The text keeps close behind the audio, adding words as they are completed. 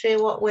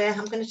through what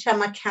I'm going to turn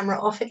my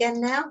camera off again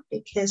now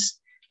because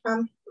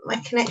my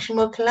connection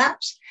will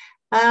collapse.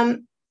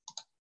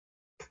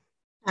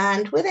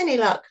 And with any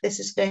luck, this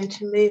is going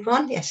to move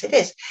on. Yes, it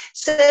is.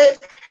 So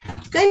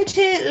I'm going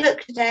to look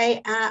today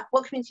at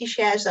what community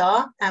shares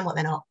are and what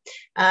they're not.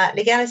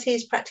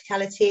 Legalities,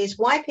 practicalities,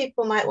 why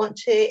people might want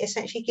to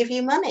essentially give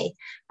you money.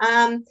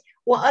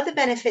 What other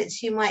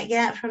benefits you might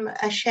get from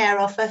a share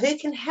offer, who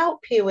can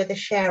help you with a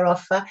share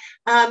offer.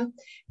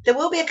 There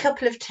will be a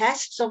couple of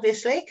tests,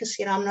 obviously, because,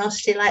 you know, I'm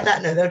nasty like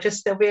that. No,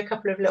 there'll be a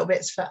couple of little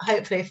bits for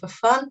hopefully for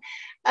fun,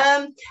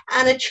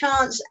 and a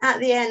chance at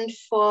the end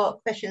for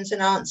questions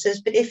and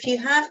answers. But if you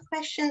have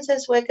questions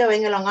as we're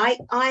going along,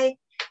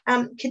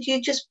 could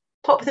you just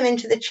pop them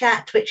into the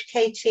chat, which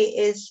Katie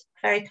is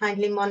very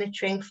kindly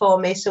monitoring for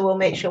me, so we'll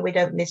make sure we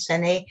don't miss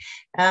any.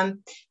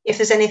 If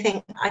there's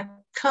anything I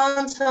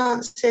can't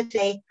answer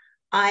today,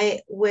 I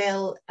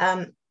will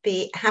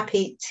be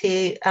happy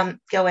to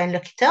go and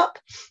look it up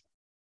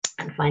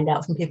and find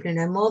out from people who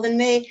know more than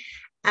me.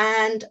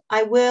 And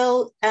I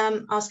will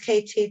ask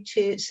Katie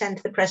to send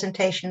the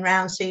presentation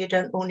round so you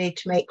don't all need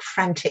to make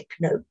frantic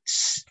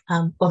notes.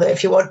 Although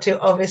if you want to,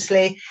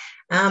 obviously,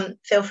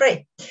 feel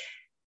free.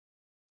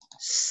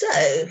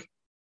 So,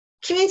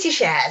 community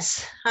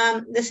shares.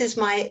 This is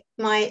my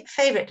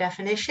favourite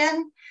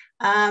definition.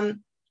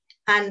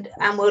 And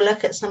we'll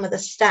look at some of the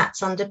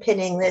stats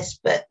underpinning this,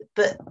 but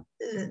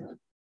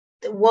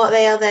what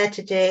they are there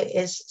to do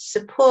is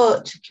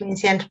support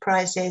community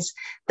enterprises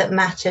that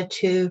matter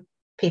to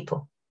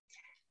people.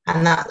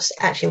 And that's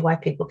actually why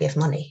people give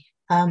money.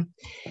 Let's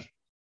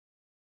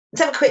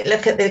have a quick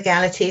look at the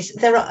legalities.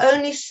 There are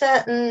only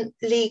certain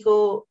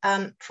legal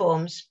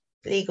forms,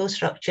 legal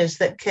structures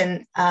that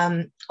can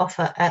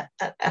offer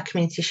a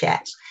community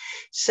shares.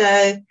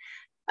 So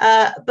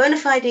bona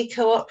fide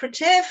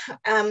cooperative,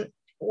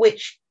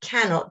 which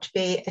cannot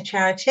be a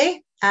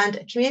charity, and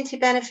a community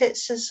benefit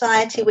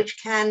society,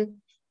 which can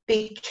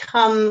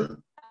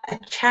become a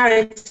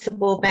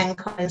charitable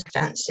BENCOM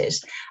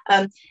instances.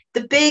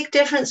 The big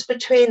difference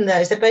between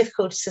those, they're both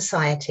called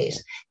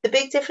societies. The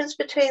big difference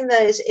between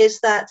those is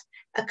that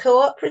a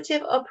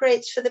cooperative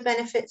operates for the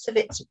benefits of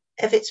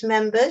its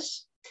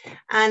members,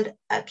 and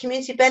a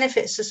community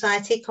benefit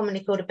society,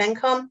 commonly called a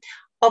BENCOM,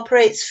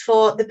 operates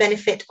for the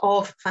benefit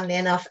of, funnily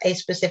enough, a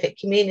specific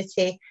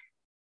community,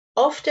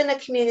 often a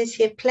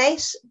community of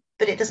place,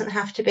 but it doesn't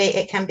have to be.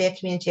 It can be a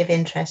community of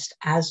interest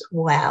as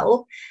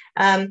well.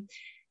 Community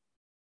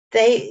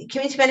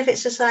benefit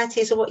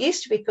societies are what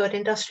used to be called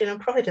industrial and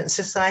providence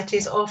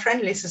societies or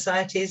friendly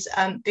societies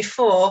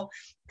before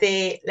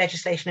the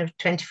legislation of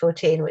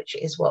 2014, which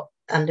is what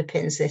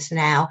underpins this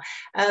now.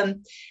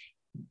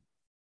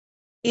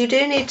 You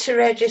do need to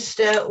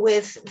register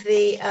with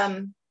the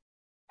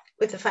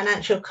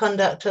Financial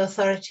Conduct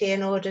Authority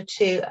in order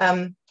to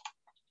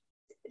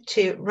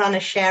run a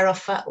share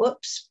offer.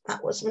 Whoops,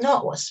 that was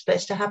not what's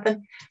supposed to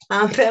happen.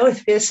 Bear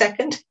with me a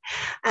second.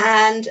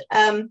 And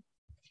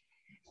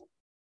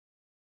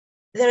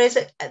there is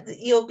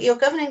your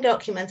governing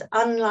document,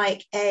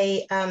 unlike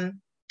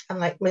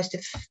most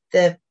of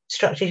the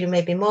structures you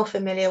may be more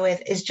familiar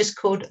with, is just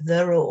called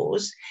the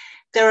rules.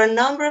 There are a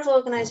number of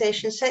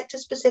organizations,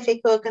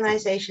 sector-specific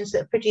organizations,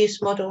 that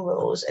produce model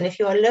rules. And if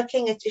you are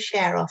looking at a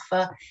share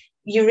offer,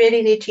 you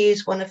really need to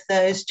use one of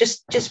those,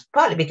 just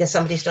partly because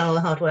somebody's done all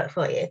the hard work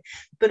for you,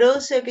 but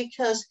also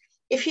because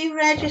if you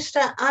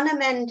register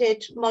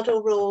unamended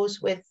model rules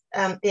with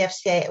the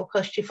FCA, it will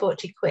cost you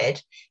 40 quid.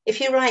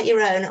 If you write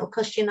your own, it will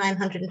cost you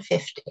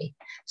 950.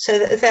 So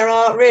that there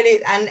are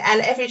really,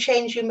 and every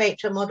change you make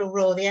to a model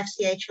rule, the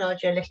FCA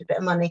charge you a little bit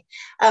of money.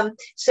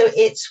 So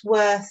it's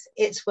worth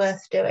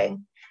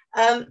doing.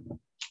 So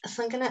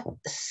I'm going to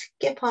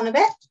skip on a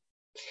bit.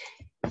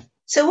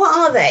 So what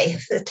are they,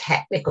 the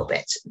technical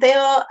bits? They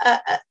are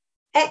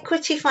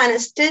equity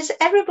finance. Does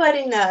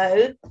everybody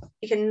know?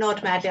 You can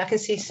nod madly. I can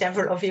see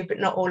several of you, but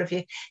not all of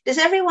you. Does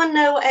everyone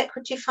know what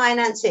equity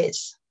finance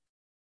is?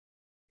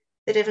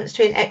 The difference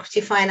between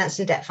equity finance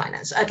and debt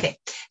finance. Okay,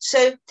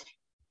 so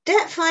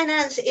debt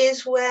finance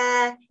is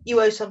where you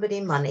owe somebody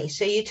money.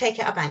 So you take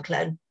out a bank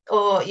loan,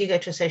 or you go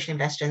to a social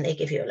investor and they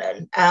give you a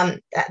loan.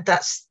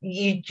 That's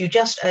you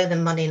just owe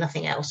them money,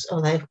 nothing else,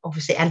 although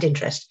obviously, and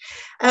interest.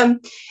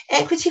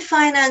 Equity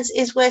finance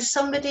is where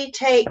somebody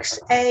takes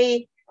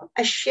a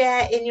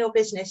share in your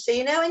business. So,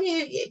 you know,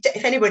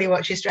 if anybody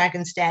watches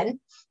Dragon's Den,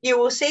 you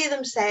will see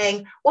them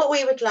saying, what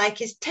we would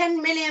like is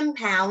 £10 million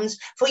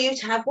for you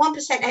to have 1%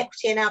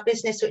 equity in our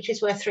business, which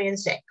is worth 3 and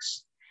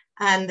 6.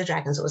 And the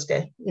dragons always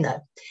go, no.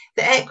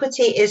 The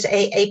equity is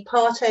a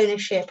part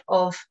ownership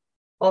of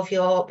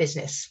your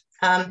business.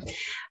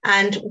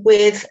 And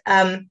with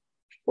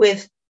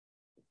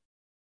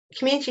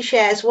community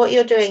shares, what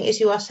you're doing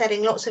is you are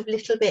selling lots of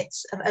little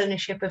bits of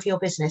ownership of your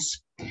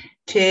business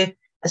to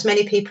as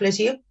many people as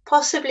you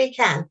possibly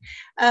can.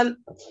 I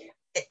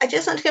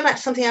just want to go back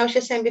to something I was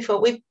just saying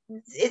before.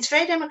 It's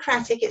very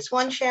democratic. It's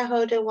one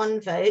shareholder,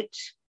 one vote.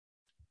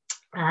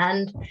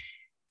 And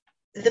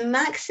the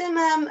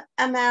maximum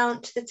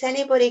amount that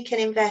anybody can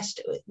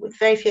invest, with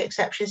very few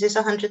exceptions, is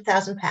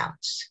 £100,000.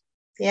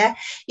 Yeah,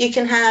 you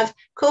can have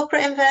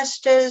corporate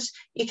investors,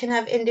 you can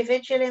have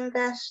individual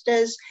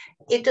investors.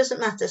 It doesn't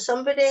matter.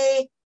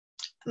 Somebody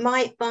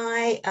might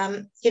buy,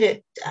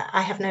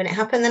 I have known it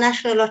happen. The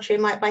National Lottery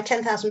might buy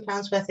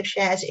 £10,000 worth of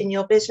shares in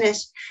your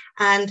business,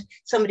 and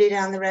somebody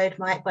down the road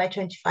might buy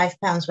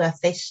 £25 worth.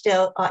 They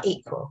still are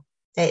equal.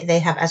 They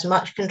have as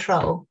much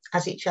control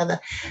as each other.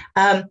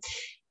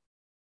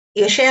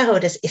 Your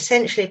shareholders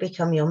essentially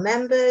become your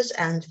members,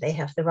 and they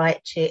have the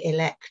right to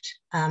elect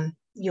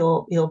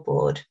your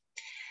board.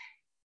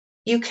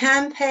 You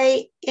can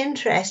pay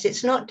interest.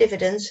 It's not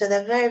dividends, so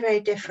they're very,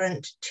 very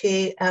different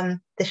to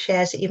the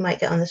shares that you might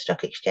get on the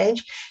stock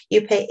exchange.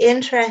 You pay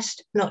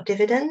interest, not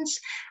dividends.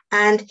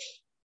 And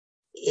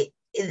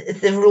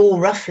the rule,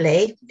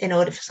 roughly, in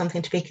order for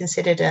something to be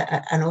considered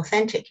an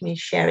authentic community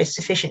share, is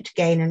sufficient to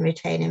gain and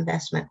retain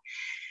investment.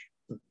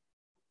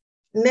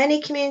 Many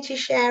community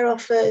share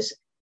offers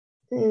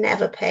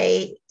never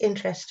pay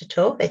interest at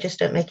all. They just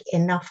don't make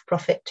enough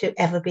profit to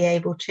ever be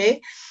able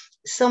to.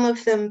 Some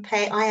of them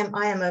pay. I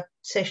am a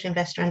social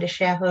investor and a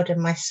shareholder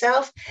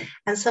myself,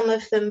 and some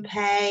of them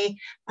pay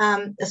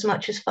as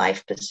much as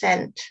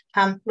 5%,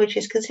 which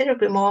is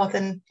considerably more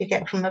than you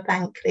get from a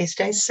bank these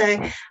days.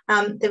 So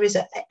there is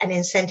an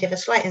incentive, a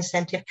slight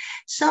incentive.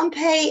 Some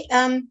pay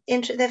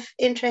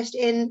interest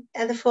in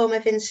the form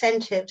of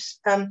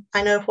incentives.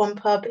 I know of one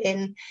pub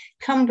in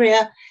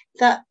Cumbria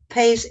that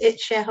pays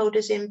its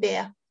shareholders in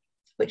beer,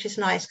 which is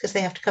nice because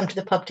they have to come to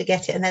the pub to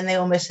get it, and then they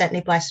almost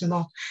certainly buy some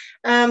more.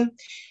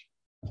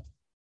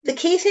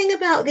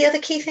 The other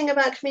key thing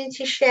about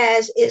community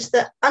shares is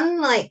that,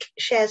 unlike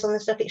shares on the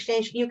stock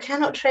exchange, you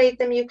cannot trade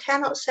them, you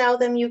cannot sell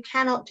them, you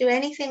cannot do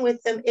anything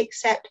with them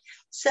except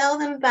sell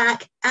them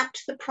back at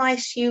the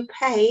price you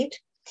paid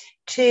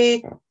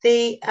to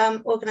the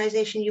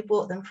organisation you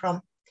bought them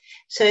from.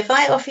 So if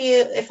I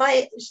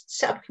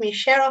set up a community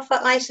share offer,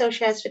 I sell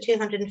shares for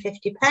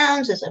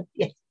 £250 as a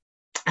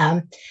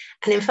and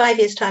in 5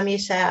 years' time, you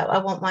say,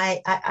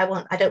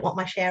 I don't want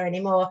my share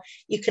anymore.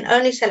 You can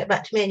only sell it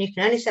back to me, and you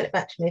can only sell it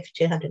back to me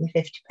for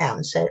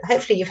 £250. So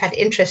hopefully you've had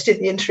interest in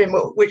the interim,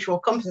 which will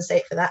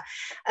compensate for that.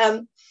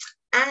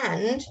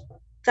 And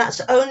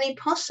that's only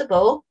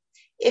possible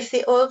if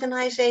the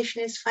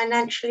organisation is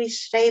financially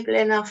stable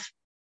enough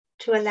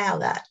to allow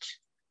that.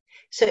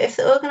 So if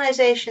the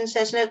organisation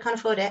says, no, can't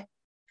afford it,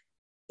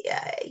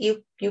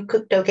 you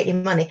don't get your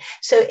money.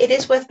 So it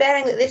is worth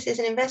bearing that this is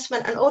an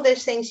investment, and all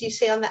those things you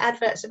see on the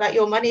adverts about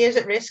your money is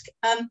at risk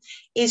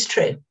is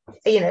true.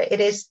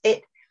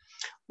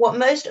 What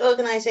most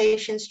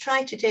organizations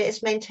try to do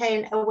is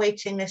maintain a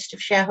waiting list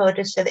of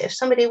shareholders, so that if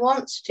somebody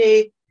wants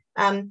to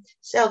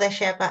sell their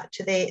share back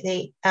to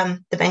the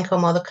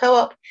Bencom or the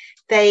co-op,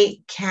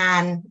 they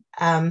can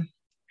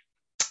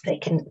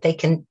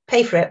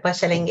pay for it by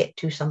selling it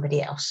to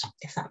somebody else,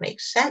 if that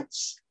makes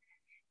sense.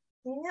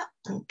 Yeah,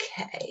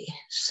 okay.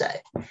 So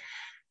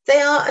they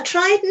are a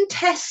tried and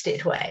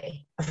tested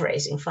way of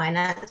raising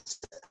finance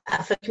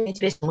for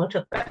community business. We'll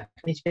talk about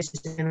community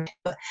business in a minute,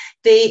 but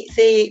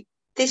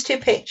these two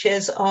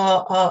pictures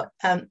are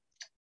a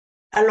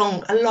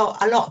lot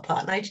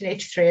apart,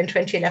 1983 and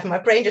 2011. My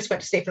brain just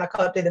went to sleep and I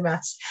can't do the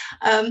maths,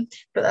 but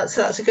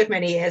that's a good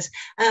many years.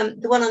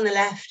 The one on the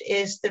left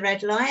is the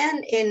Red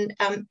Lion in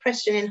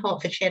Preston in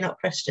Hertfordshire, not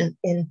Preston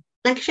in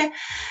Lancashire.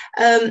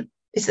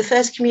 Is the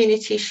first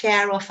community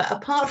share offer,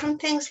 apart from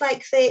things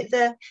like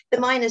the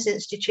Miners'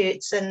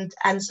 Institutes and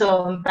so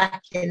on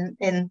back in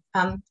the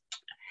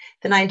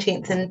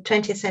 19th and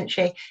 20th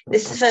century.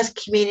 This is the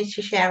first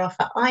community share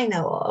offer I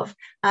know of.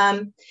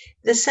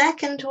 The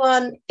second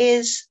one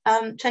is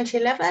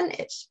 2011.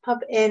 It's a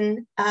pub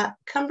in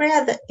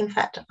Cumbria that, in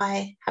fact,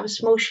 I have a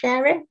small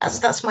share in.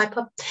 That's my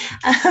pub.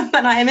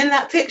 And I am in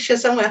that picture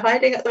somewhere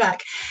hiding at the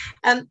back.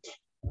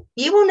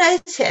 You will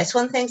notice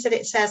one thing that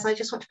it says, and I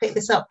just want to pick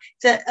this up,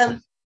 that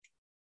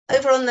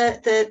over on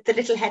the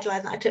little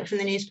headline that I took from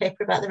the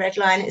newspaper about the Red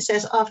Lion, it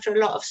says, after a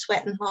lot of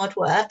sweat and hard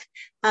work,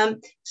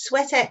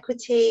 sweat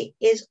equity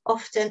is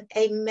often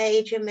a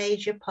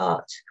major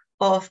part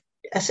of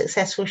a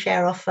successful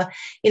share offer.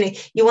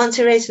 You want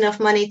to raise enough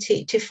money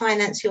to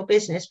finance your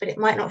business, but it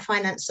might not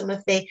finance some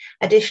of the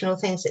additional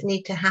things that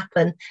need to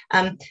happen.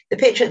 The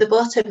picture at the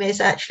bottom is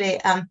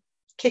actually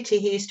Kitty,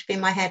 who used to be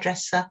my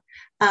hairdresser,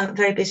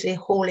 very busily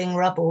hauling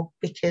rubble,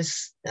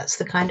 because that's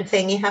the kind of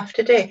thing you have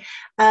to do.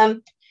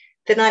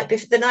 The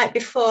night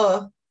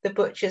before the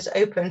butchers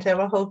opened, there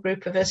were a whole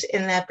group of us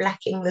in there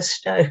blacking the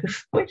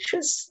stove, which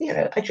was,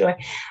 a joy.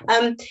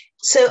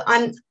 So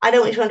I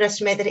don't want you to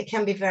underestimate that it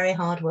can be very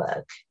hard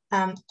work.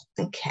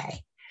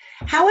 Okay.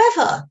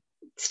 However,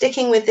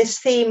 sticking with this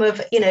theme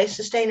of,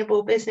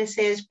 sustainable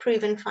businesses,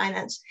 proven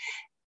finance,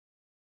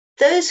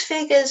 those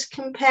figures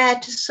compare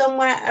to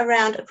somewhere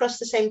around across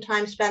the same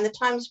time span. The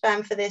time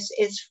span for this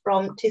is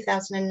from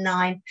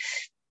 2009.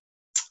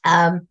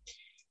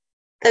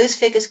 Those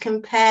figures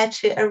compare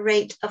to a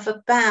rate of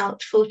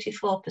about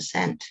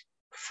 44%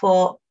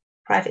 for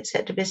private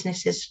sector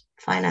businesses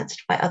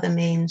financed by other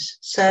means.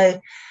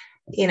 So,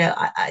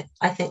 I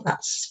think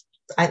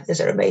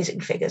those are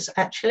amazing figures,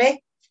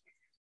 actually.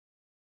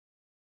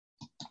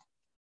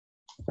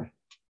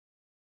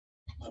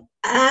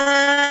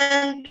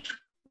 And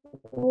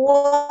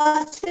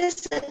what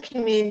is a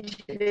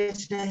community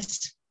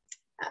business?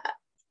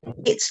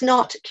 It's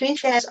not, community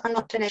shares are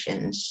not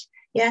donations.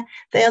 Yeah,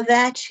 they are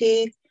there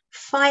to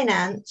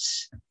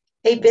finance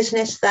a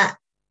business that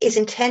is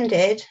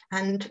intended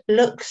and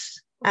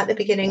looks, at the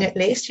beginning at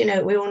least,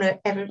 we all know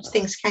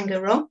things can go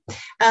wrong,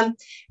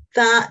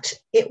 that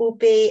it will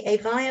be a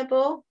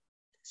viable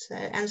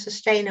and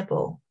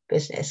sustainable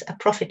business, a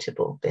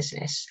profitable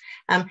business.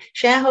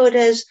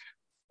 Shareholders,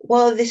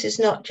 while this is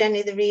not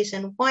generally the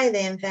reason why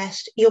they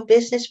invest, your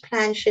business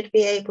plan should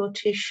be able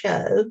to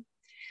show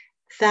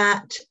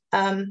that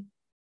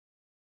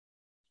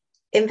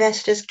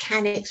investors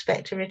can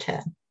expect a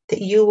return,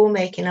 that you will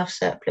make enough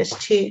surplus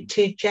to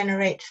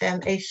generate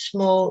them a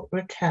small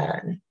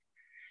return.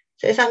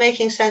 So is that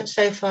making sense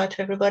so far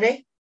to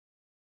everybody?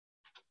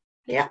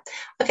 Yeah.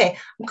 Okay.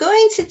 I'm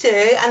going to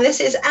do, and this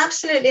is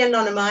absolutely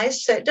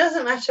anonymized, so it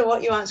doesn't matter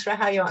what you answer or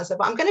how you answer,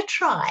 but I'm going to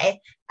try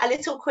a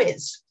little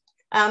quiz.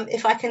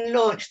 If I can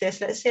launch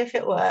this, let's see if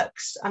it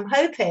works. I'm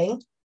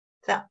hoping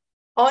that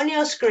on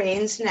your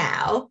screens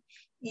now,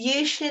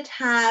 you should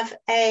have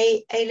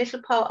a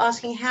little poll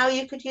asking how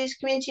you could use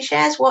community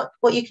shares, what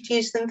you could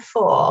use them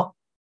for.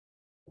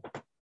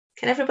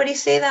 Can everybody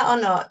see that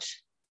or not?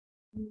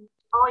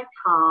 I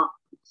can't,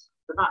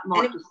 but that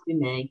might just be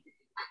me.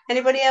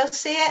 Anybody else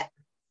see it?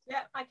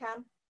 Yeah, I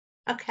can.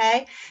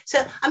 Okay,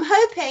 so I'm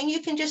hoping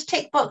you can just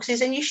tick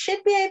boxes, and you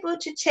should be able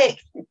to tick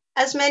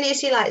as many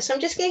as you like. So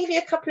I'm just going to give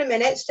you a couple of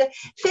minutes to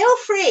feel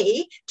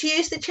free to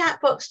use the chat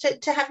box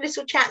to have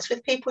little chats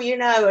with people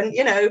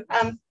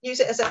and use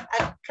it as a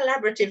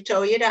collaborative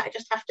tool. You don't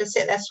just have to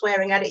sit there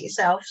swearing at it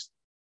yourselves.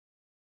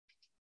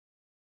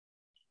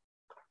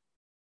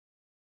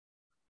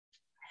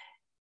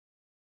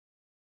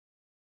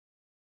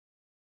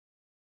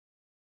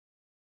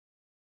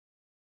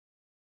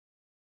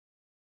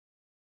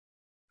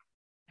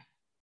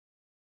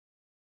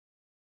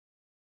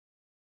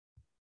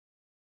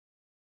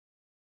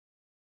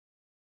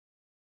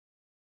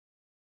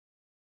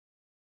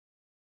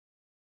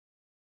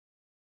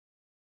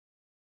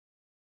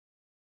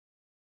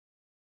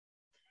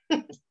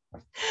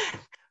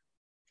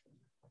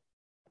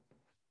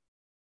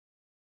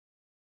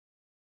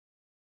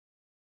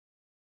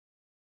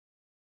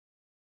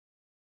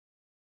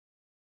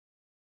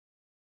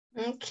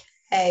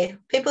 Okay,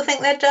 people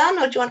think they're done,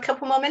 or do you want a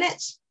couple more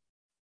minutes?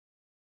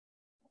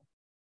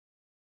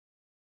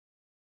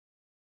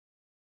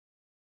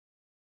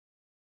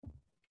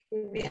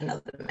 Give me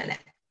another minute.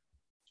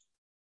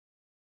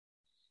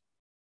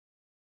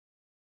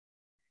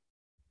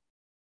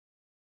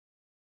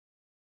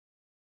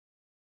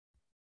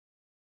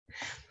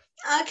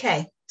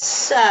 Okay,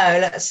 so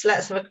let's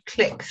have a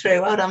click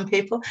through. Well done,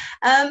 people.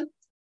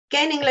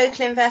 Gaining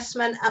local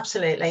investment,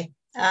 absolutely.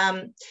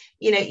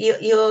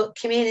 Your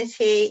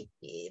community,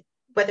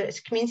 whether it's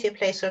a community of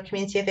place or a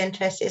community of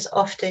interest, is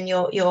often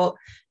your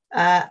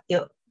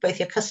both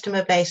your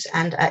customer base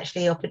and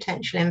actually your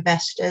potential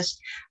investors.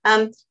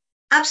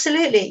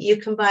 Absolutely, you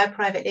can buy a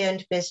privately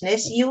owned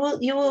business. You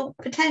will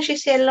potentially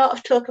see a lot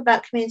of talk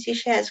about community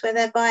shares where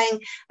they're buying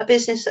a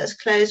business that's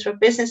closed or a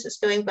business that's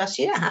going bust.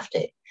 You don't have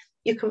to.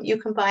 You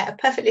can buy a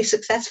perfectly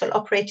successful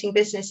operating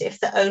business if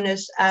the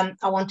owners are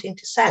wanting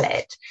to sell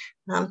it.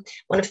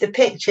 One of the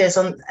pictures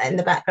in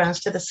the backgrounds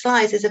to the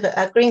slides is of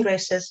a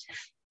greengrocer's,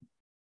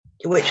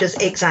 which was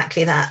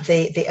exactly that.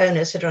 The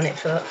owners had run it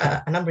for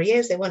a number of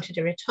years. They wanted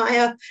to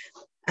retire,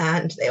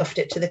 and they offered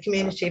it to the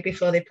community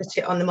before they put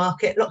it on the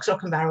market. Lock,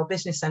 stock and barrel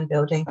business and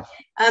building.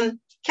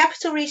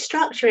 Capital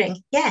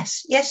restructuring,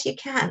 yes, you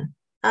can.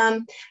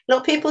 A lot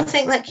of people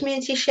think that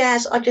community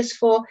shares are just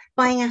for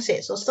buying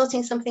assets or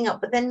starting something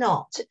up, but they're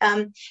not.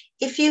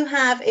 If you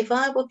have a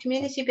viable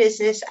community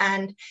business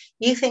and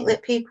you think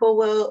that people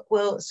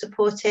will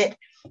support it,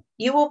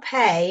 you will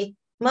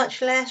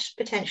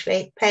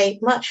potentially pay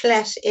much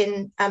less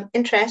in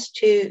interest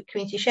to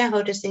community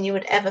shareholders than you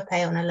would ever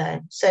pay on a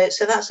loan. So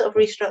that sort of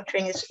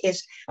restructuring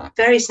is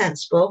very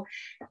sensible.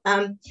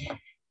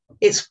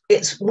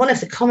 It's one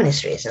of the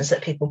commonest reasons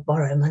that people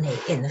borrow money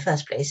in the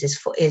first place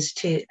is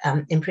to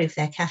improve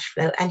their cash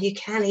flow, and you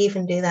can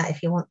even do that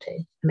if you want to.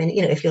 I mean,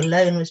 if your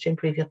loan was to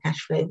improve your cash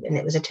flow and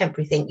it was a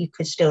temporary thing, you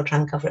could still try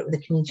and cover it with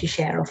a community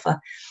share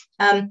offer.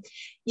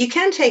 You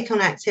can take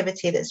on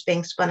activity that's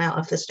being spun out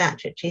of the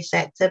statutory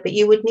sector, but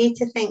you would need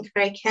to think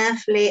very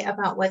carefully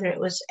about whether it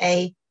was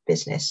a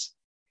business.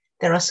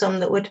 There are some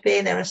that would be,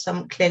 there are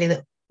some clearly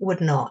that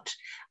would not.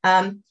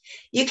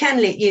 You can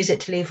use it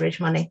to leverage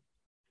money.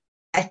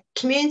 A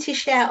community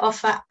share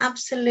offer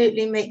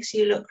absolutely makes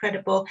you look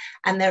credible,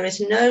 and there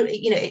is no,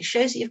 it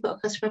shows that you've got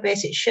a customer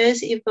base, it shows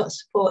that you've got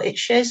support, it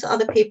shows that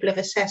other people have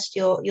assessed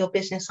your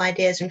business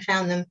ideas and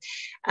found them,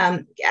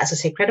 as I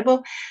say,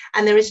 credible,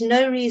 and there is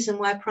no reason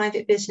why a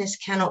private business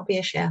cannot be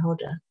a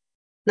shareholder,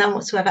 none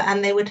whatsoever,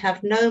 and they would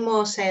have no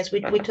more say, as we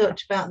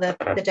talked about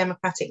the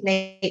democratic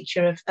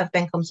nature of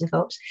Bencoms and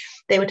Co-ops,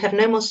 they would have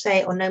no more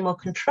say or no more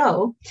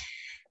control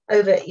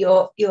over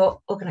your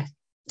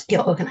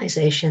your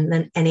organisation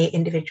than any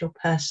individual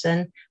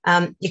person.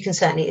 You can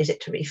certainly use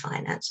it to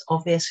refinance,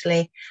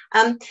 obviously.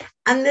 And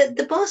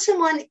the bottom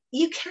one,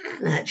 you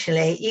can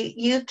actually,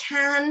 you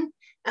can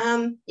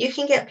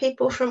get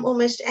people from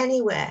almost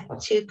anywhere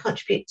to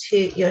contribute to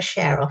your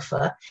share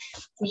offer.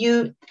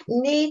 You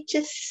need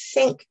to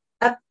think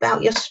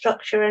about your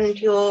structure and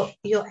your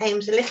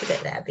aims a little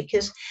bit there,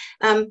 because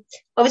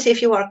obviously if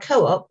you are a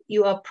co-op,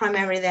 you are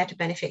primarily there to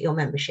benefit your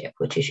membership,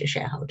 which is your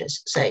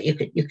shareholders. So you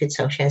could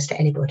sell shares to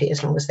anybody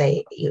as long as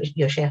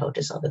your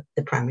shareholders are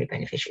the primary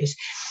beneficiaries.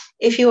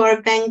 If you are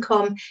a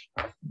BENCOM,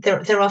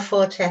 there are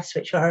 4 tests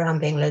which are around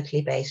being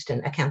locally based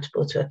and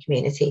accountable to a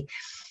community.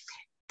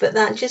 But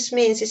that just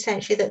means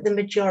essentially that the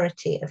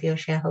majority of your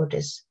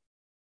shareholders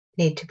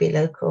need to be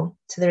local.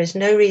 So there is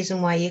no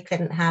reason why you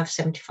couldn't have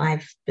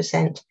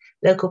 75%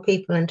 local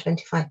people and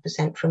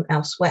 25% from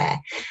elsewhere.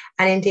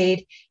 And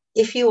indeed,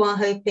 if you are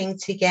hoping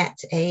to get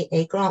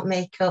a grant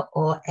maker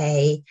or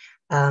a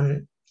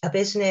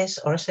business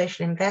or a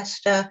social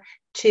investor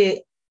to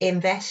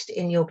invest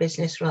in your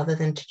business rather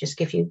than to just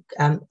give you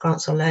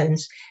grants or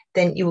loans,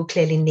 then you will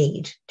clearly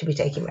need to be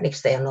taking money,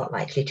 because they are not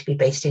likely to be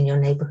based in your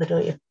neighbourhood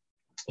or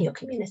your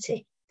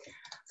community.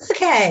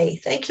 Okay,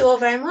 thank you all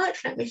very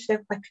much. Let me see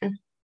if I can.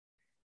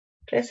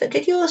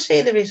 Did you all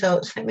see the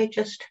results? Let me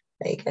just,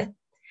 there you go.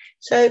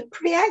 So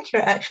pretty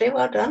accurate, actually.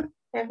 Well done,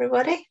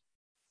 everybody.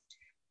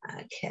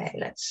 Okay,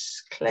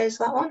 let's close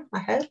that one, I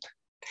hope.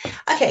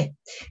 Okay,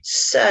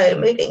 so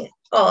moving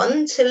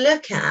on to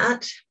look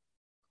at,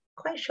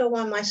 quite sure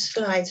why my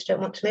slides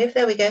don't want to move.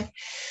 There we go.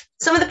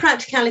 Some of the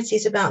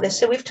practicalities about this.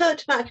 So we've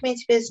talked about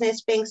community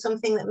business being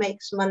something that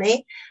makes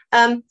money.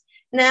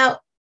 Now,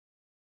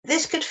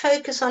 this could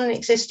focus on an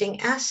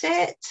existing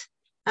asset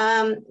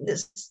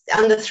that's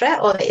under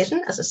threat, or it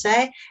isn't, as I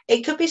say.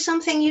 It could be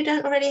something you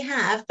don't already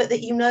have, but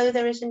that you know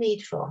there is a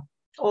need for,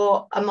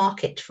 or a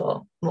market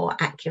for, more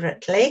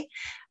accurately.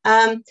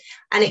 And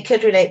it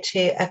could relate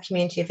to a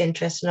community of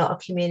interest, not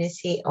a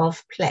community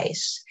of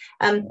place.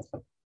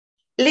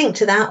 Linked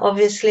to that,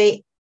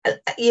 obviously,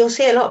 you'll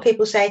see a lot of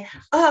people say,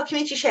 oh,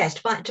 community shares,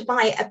 to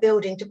buy a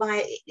building,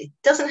 it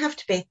doesn't have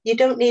to be. You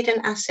don't need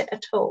an asset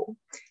at all.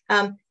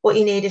 What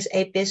you need is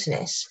a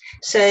business.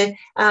 So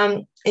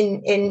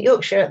in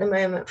Yorkshire at the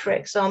moment, for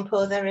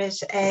example, there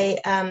is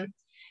a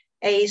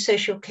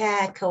social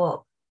care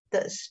co-op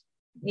that's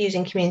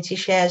using community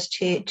shares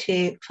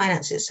to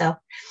finance itself.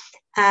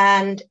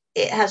 And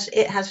it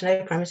has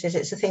no premises.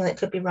 It's a thing that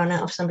could be run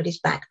out of somebody's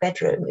back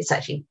bedroom. It's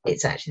actually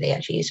they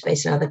actually use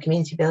space in other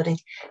community building,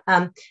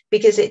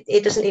 because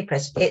it doesn't need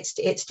presence.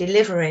 It's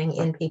delivering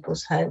in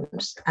people's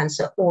homes, and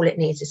so all it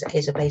needs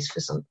is a base for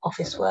some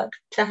office work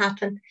to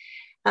happen.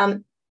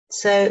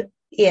 So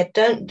yeah,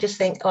 don't just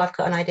think, oh, I've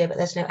got an idea, but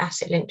there's no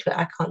asset linked to it,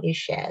 I can't use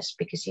shares,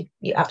 because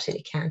you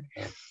absolutely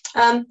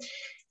can.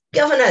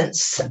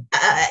 Governance.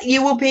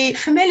 You will be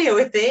familiar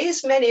with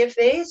many of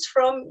these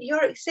from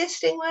your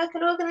existing work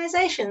and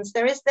organisations.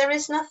 There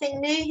is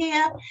nothing new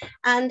here,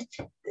 and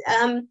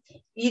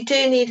you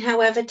do need,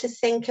 however, to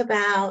think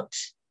about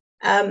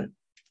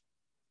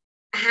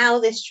how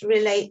this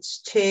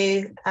relates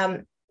to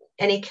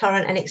any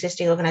current and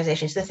existing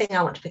organisations. The thing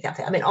I want to pick up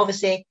here, I mean,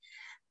 obviously,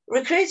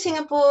 recruiting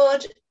a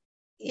board,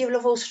 you will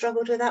have all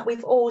struggled with that.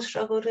 We've all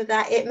struggled with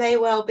that. It may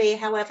well be,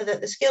 however,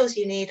 that the skills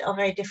you need are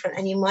very different,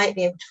 and you might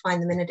be able to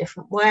find them in a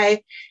different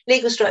way.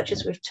 Legal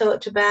structures we've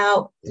talked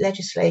about,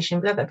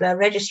 legislation, blah, blah, blah,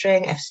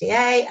 registering,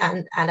 FCA,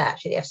 and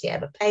actually the FCA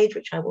have a page,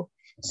 which I will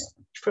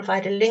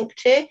provide a link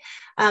to.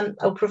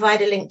 I'll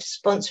provide a link to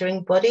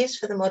sponsoring bodies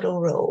for the model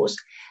rules.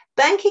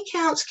 Bank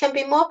accounts can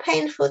be more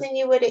painful than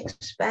you would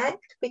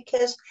expect,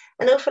 because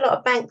an awful lot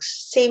of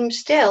banks seem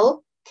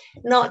still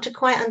not to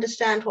quite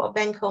understand what a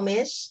BENCOM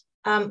is,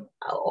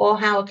 or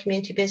how a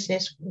community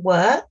business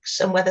works,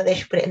 and whether they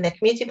should put it in their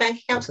community bank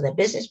accounts or their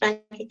business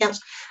bank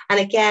accounts. And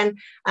again,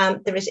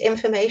 there is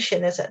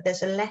information.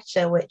 There's a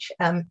letter which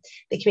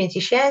the Community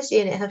Shares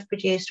Unit have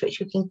produced, which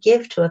you can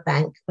give to a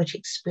bank, which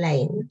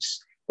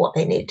explains what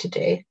they need to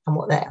do and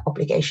what their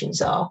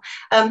obligations are.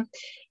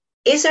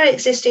 Is there an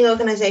existing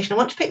organisation? I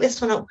want to pick this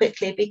one up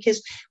quickly,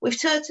 because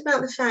we've talked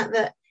about the fact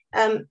that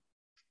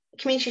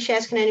community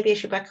shares can only be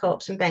issued by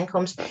co-ops and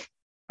BENCOMs.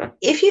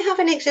 If you have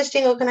an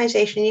existing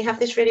organisation, you have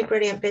this really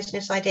brilliant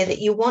business idea that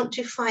you want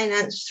to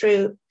finance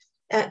through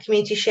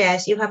community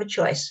shares, you have a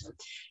choice.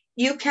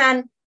 You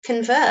can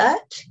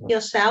convert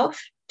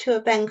yourself to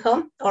a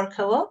BENCOM or a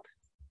co-op,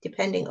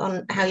 depending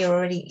on how you're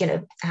already,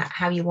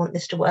 how you want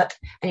this to work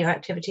and your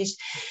activities.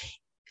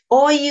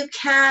 Or you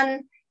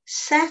can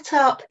set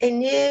up a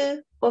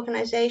new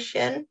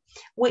organisation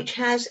which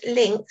has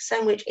links,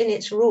 and which in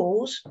its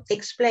rules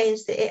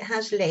explains that it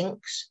has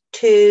links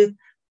to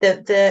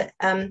the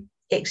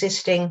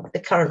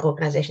current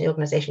organisation, the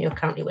organisation you're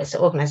currently with.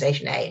 So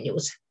organisation A, and you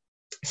will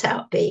set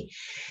up B.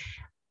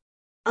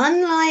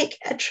 Unlike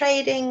a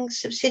trading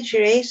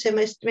subsidiary, so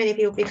many of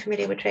you will be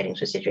familiar with trading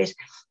subsidiaries,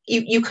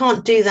 you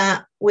can't do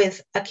that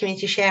with a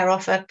community share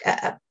offer.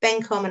 A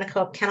BENCOM and a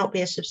co-op cannot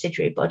be a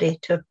subsidiary body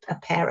to a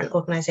parent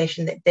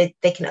organisation. That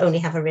they can only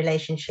have a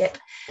relationship.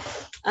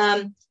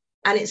 And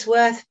it's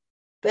worth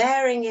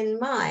bearing in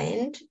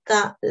mind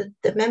that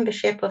the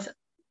membership of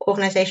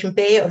organisation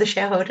B or the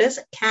shareholders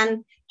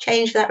can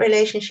change that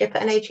relationship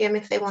at an AGM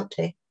if they want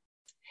to.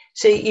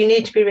 So you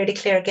need to be really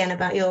clear again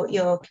about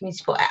your community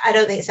support. I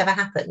don't think it's ever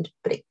happened,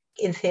 but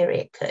in theory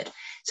it could.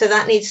 So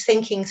that needs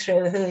thinking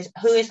through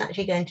who is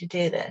actually going to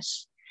do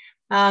this.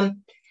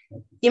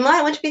 You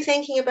might want to be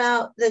thinking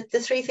about the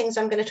three things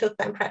I'm going to talk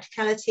about in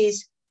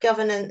practicalities: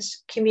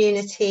 governance,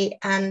 community,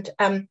 and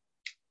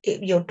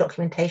your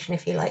documentation,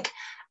 if you like.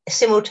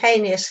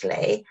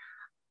 Simultaneously,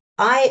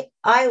 I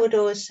would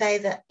always say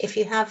that if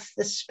you have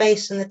the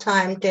space and the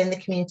time, doing the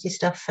community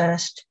stuff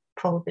first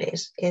probably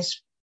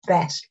is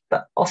best,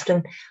 but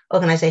often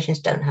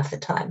organizations don't have the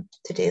time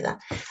to do that.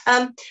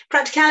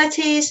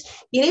 Practicalities: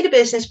 you need a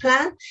business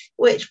plan,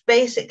 which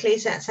basically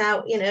sets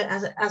out,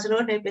 as an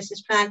ordinary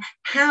business plan,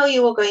 how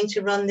you are going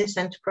to run this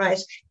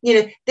enterprise.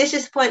 This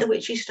is the point at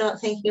which you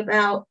start thinking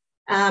about,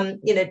 do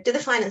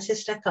the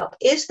finances stack up?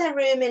 Is there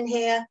room in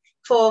here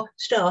for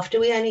staff? Do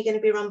we only going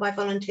to be run by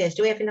volunteers?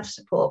 Do we have enough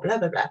support? Blah,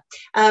 blah, blah.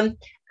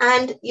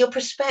 And your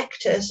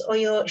prospectus or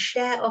your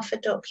share offer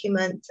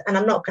document, and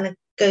I'm not going to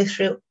go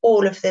through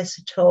all of this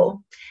at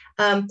all,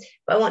 but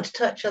I want to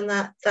touch on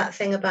that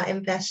thing about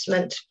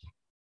investment.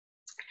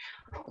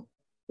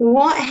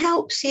 What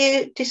helps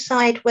you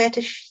decide where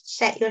to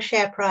set your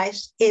share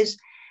price is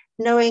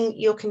knowing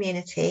your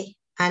community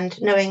and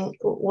knowing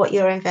what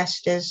your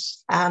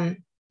investors' level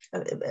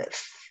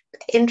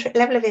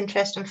of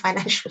interest and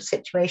financial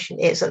situation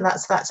is, and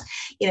that's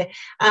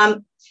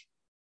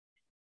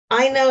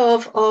I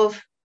know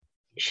of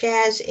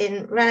shares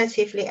in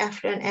relatively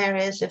affluent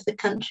areas of the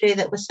country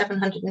that were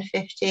 £750,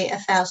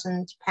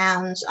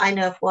 £1,000. I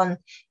know of one,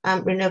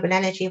 renewable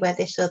energy, where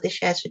they sold the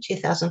shares for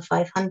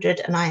 2,500,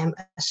 and I am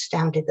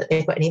astounded that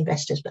they've got any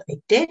investors, but they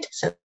did.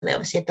 So they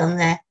obviously have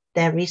done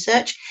their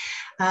research.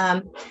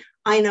 I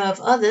know of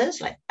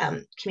others, like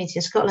community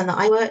in Scotland that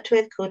I worked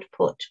with called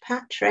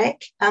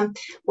Portpatrick,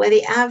 where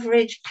the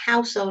average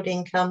household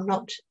income,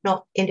 not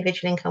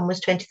individual income,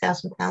 was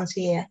 £20,000 a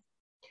year.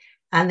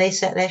 And they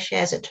set their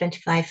shares at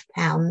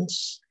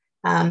 £25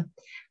 and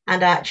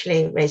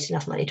actually raised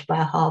enough money to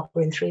buy a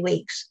harbour in 3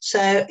 weeks.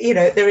 So,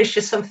 there is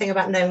just something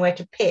about knowing where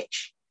to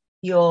pitch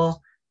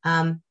your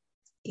level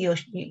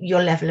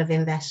of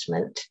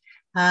investment.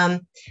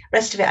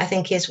 Rest of it, I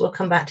think, we'll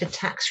come back to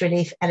tax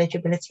relief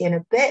eligibility in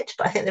a bit,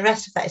 but I think the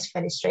rest of that is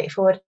fairly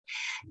straightforward.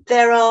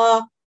 There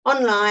are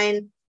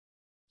online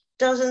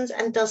dozens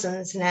and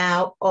dozens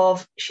now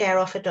of share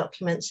offer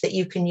documents that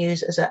you can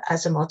use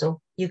as a model.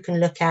 You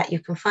can look at, you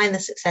can find the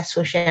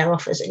successful share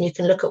offers and you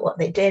can look at what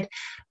they did,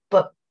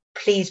 but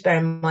please bear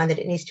in mind that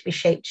it needs to be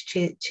shaped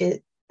to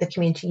the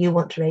community you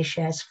want to raise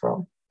shares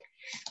from.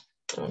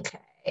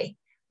 Okay.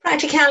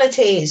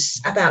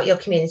 Practicalities about your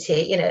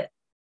community,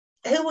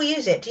 who will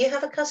use it? Do you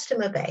have a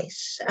customer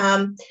base?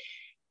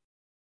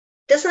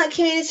 Does that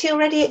community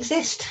already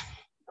exist?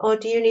 Or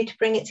do you need to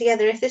bring it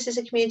together? If this is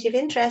a community of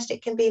interest,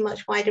 it can be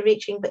much wider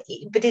reaching, but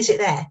is it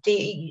there? Do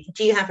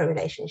you have a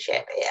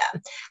relationship? Yeah.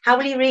 How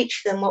will you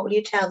reach them? What will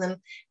you tell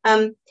them?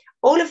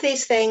 All of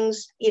these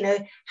things,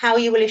 how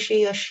you will issue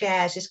your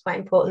shares is quite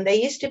important. There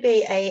used to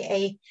be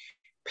a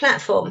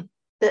platform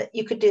that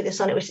you could do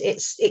this on.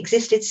 It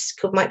existed, it's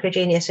called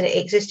Microgenius, and it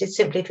existed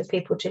simply for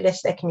people to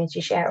list their community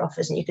share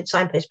offers, and you could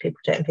signpost people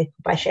to it and people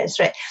buy shares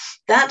through it.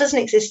 That doesn't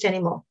exist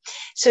anymore.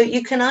 So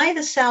you can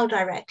either sell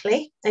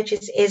directly, which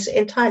is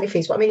entirely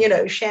feasible. I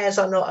mean, shares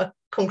are not a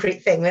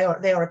concrete thing. They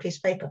are a piece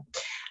of paper.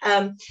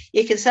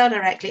 You can sell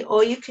directly,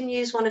 or you can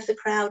use one of the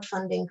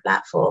crowdfunding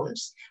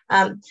platforms.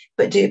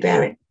 But do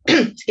bear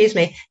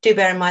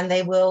in mind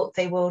they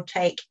will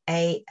take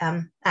a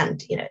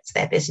and it's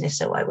their business,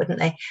 so why wouldn't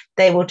they?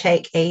 They will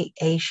take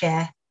a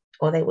share,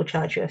 or they will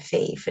charge you a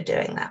fee for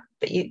doing that.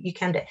 But you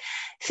can do it.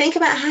 Think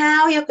about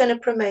how you're going to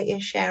promote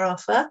your share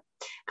offer,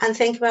 and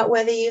think about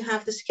whether you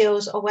have the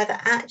skills or whether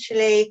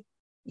actually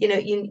you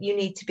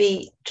need to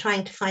be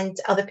trying to find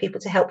other people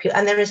to help you.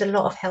 And there is a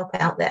lot of help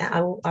out there.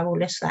 I will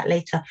list that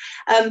later.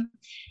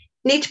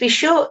 Need to be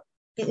sure.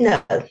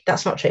 No,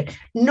 that's not true.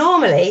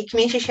 Normally,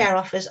 community share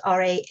offers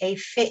are a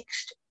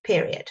fixed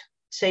period.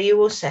 So you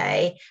will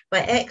say, by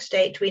X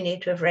date, we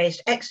need to have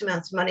raised X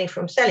amount of money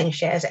from selling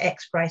shares at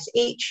X price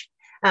each.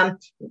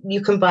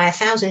 You can buy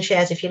 1,000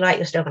 shares if you like.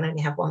 You're still going to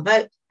only have one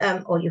vote,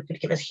 or you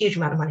could give us a huge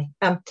amount of money.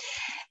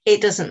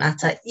 It doesn't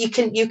matter. You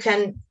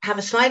can have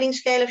a sliding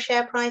scale of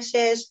share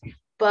prices,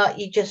 but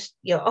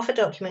your offer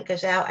document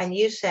goes out and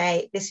you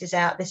say, this is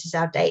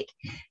our date.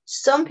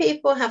 Some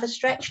people have a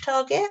stretch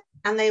target,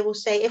 and they will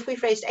say, if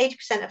we've raised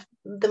 80% of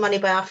the money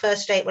by our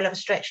first date, we'll have a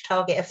stretch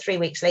target of 3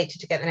 weeks later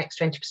to get the next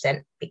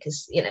 20%,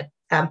 because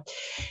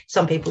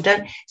some people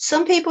don't.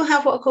 Some people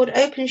have what are called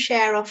open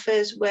share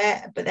offers,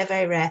 but they're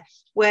very rare,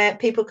 where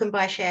people can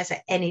buy shares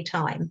at any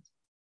time.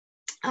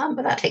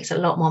 But that takes a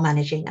lot more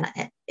managing,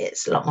 and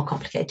it's a lot more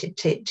complicated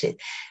to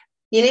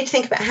you need to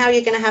think about how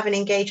you're going to have an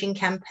engaging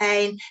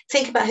campaign.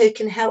 Think about who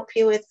can help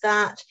you with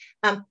that.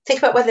 Think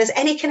about whether there's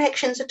any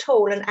connections at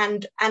all,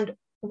 and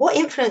what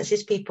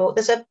influences people.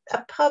 There's a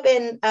pub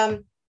in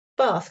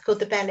Bath called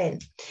the Bell Inn.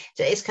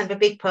 So it's kind of a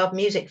big pub,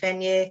 music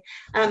venue.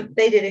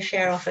 They did a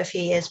share offer a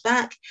few years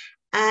back,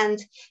 and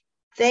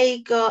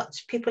they got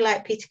people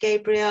like Peter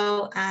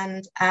Gabriel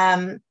and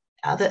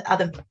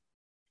other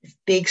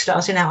big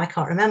stars who now I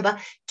can't remember,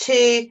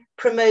 to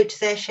promote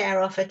their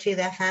share offer to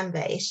their fan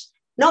base.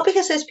 Not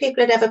because those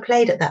people had ever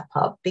played at that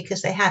pub,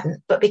 because they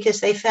hadn't, but because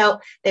they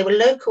felt they were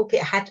local,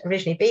 had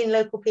originally been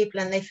local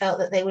people, and they felt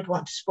that they would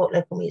want to support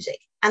local music.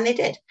 And they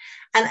did.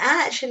 And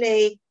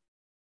actually,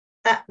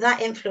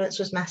 that influence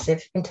was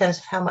massive in terms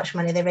of how much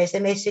money they raised. They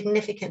made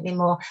significantly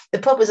more. The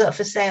pub was up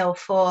for sale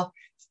for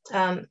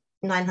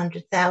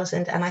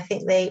 900,000, and I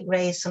think they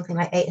raised something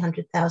like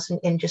 800,000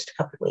 in just a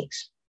couple of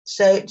weeks.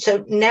 So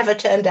never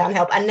turn down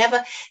help, and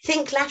never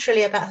think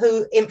laterally about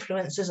who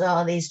influencers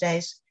are these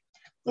days.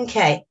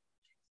 Okay.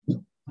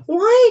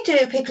 Why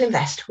do people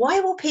invest? Why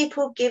will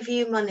people give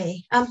you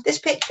money? This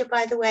picture,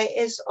 by the way,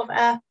 is of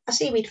a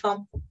seaweed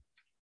farm.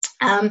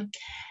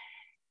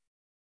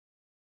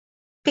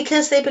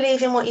 Because they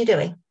believe in what you're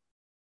doing.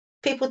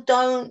 People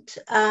don't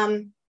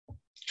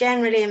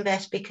generally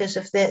invest because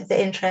of the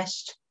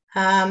interest.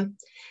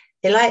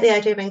 They like the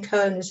idea of being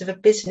co-owners of a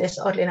business,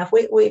 oddly enough.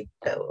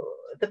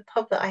 The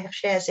pub that I have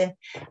shares in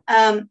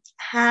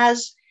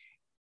has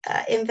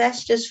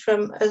investors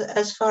from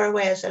as far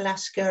away as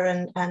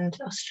Alaska and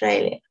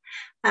Australia.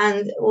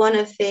 And one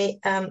of the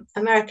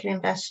American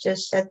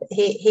investors said that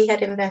he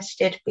had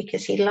invested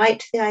because he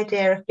liked the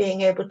idea of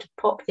being able to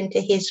pop into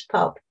his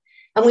pub.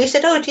 And we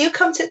said, oh, do you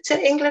come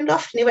to England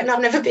often? He went, no,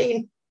 I've never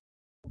been.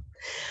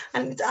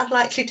 And it's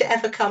unlikely to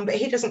ever come, but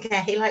he doesn't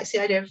care. He likes the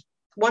idea of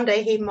one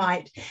day he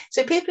might.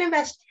 So people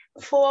invest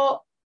for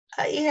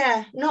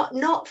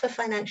not for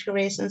financial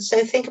reasons.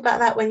 So think about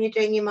that when you're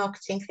doing your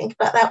marketing. Think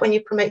about that when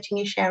you're promoting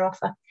your share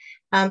offer.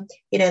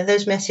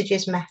 Those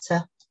messages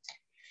matter.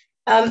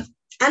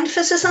 And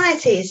for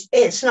societies,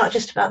 it's not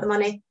just about the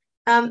money.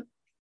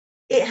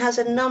 It has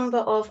a number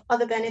of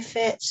other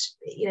benefits,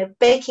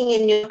 baking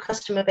in your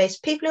customer base,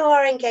 people who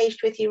are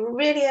engaged with you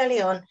really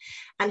early on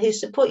and who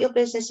support your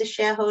business as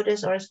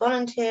shareholders or as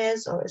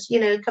volunteers or as,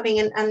 coming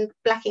in and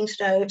blacking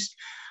stoves,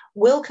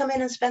 will come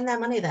in and spend their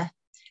money there.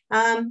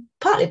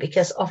 Partly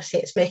because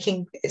obviously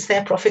it's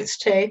their profits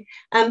too.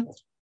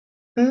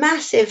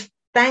 Massive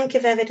bank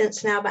of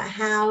evidence now about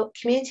how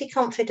community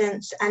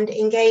confidence and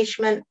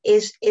engagement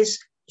is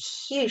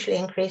hugely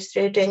increased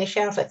through doing a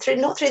share offer,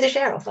 not through the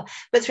share offer,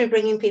 but through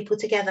bringing people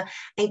together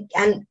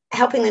and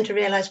helping them to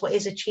realize what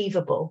is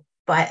achievable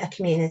by a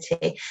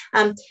community.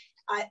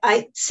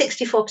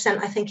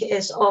 64%, I think it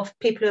is, of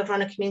people who have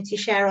run a community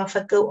share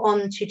offer go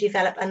on to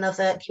develop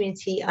another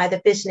community, either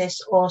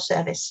business or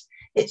service.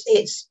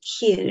 It's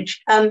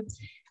huge.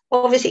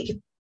 Obviously,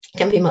 it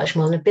can be much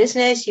more than a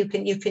business. You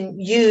can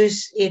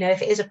use,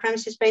 if it is a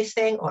premises-based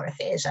thing or if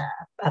it is a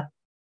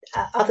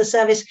other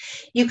service,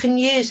 you can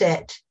use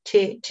it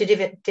to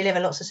deliver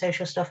lots of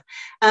social stuff.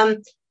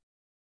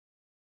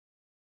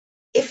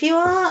 If you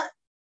are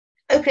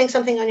opening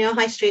something on your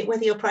high street,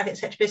 whether you're a private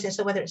sector business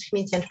or whether it's a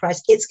community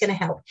enterprise, it's going to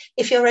help.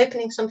 If you're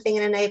opening something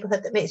in a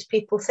neighbourhood that makes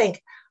people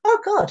think, oh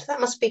God,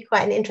 that must be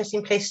quite an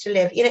interesting place to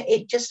live,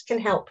 it just can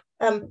help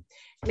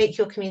make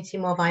your community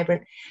more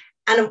vibrant.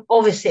 And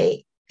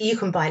obviously, you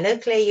can buy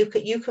locally,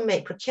 you can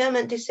make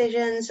procurement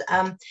decisions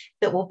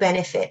that will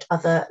benefit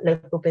other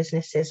local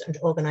businesses and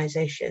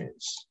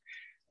organisations.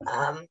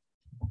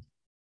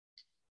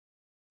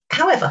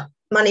 However,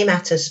 money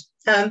matters.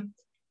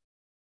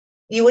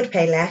 You would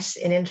pay less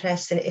in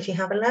interest than if you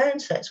have a loan,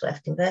 so it's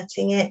worth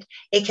converting it.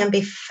 It can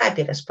be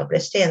fabulous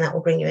publicity, and that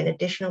will bring you in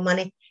additional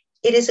money.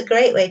 It is a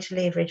great way to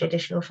leverage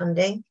additional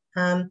funding.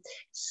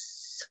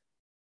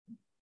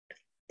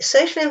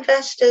 Social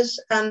investors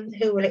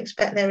who will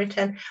expect their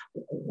return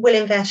will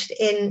invest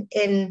in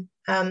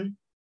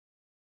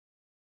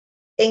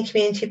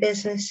community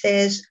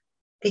businesses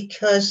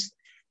because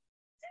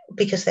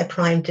they're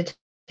primed to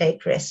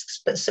take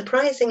risks. But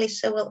surprisingly,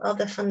 so will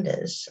other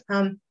funders.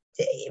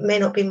 It may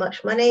not be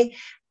much money,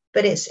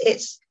 but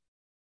it's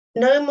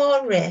no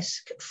more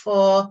risk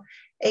for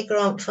a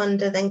grant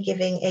funder than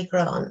giving a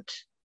grant.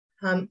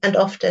 And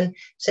often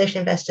social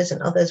investors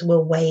and others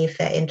will waive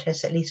their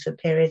interest, at least for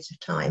periods of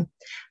time.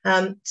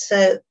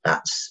 So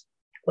that's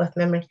worth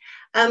remembering.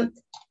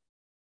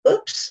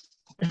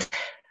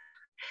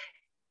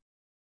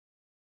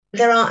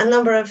 There are a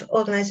number of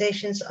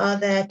organisations are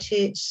there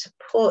to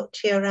support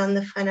you around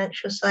the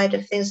financial side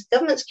of things.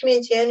 Government's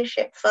Community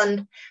Ownership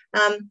Fund,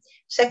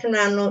 second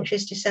round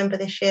launches December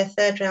this year,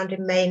 third round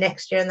in May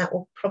next year, and that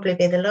will probably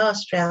be the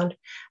last round.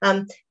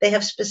 They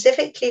have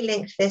specifically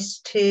linked this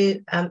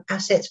to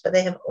assets, but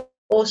they have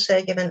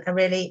also given a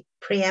really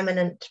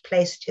preeminent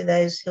place to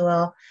those who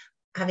are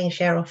having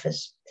share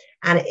offers.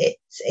 And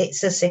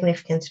it's a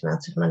significant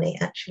amount of money,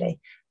 actually.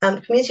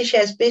 Community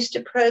Shares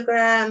Booster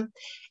Programme,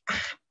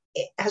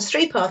 it has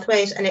three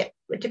pathways, and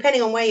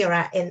depending on where you're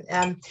at,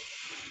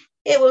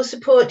 it will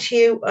support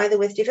you either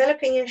with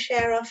developing your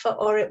share offer,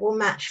 or it will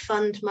match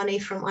fund money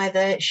from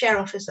either share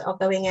offers that are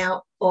going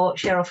out or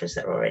share offers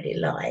that are already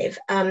live.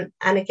 And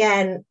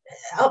again,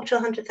 up to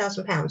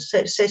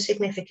 £100,000, so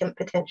significant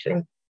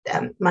potential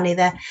money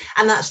there,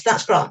 and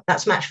that's grant.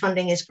 That's match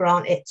funding is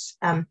grant. It's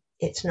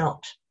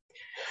not,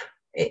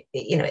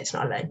 it's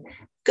not a loan.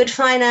 Good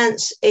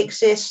Finance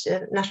exists,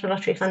 a National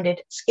Lottery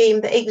funded scheme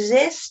that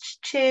exists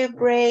to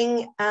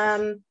bring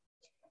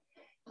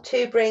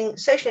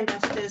social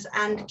investors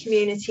and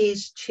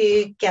communities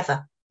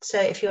together. So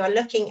if you are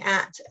looking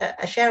at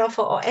a share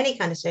offer or any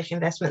kind of social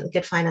investment, the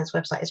Good Finance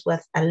website is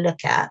worth a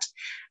look at.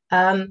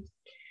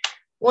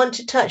 Want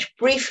to touch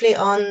briefly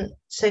on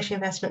social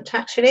investment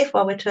tax relief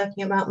while we're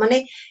talking about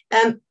money.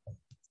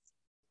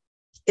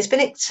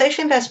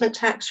 Social investment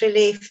tax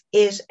relief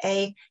is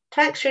a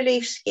tax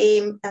relief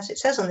scheme, as it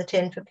says on the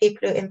tin, for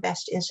people who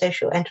invest in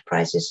social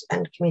enterprises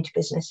and community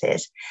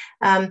businesses.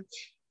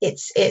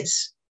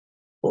 It's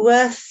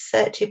worth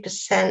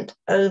 30%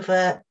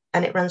 over,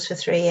 and it runs for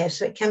 3 years,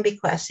 so it can be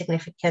quite a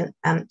significant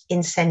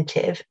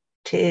incentive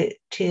to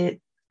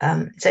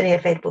it's only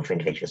available for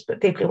individuals, but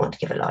people who want to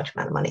give a large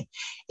amount of money,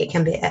 it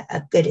can be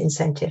a good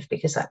incentive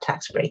because that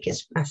tax break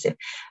is massive.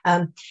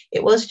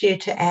 It was due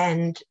to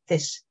end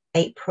this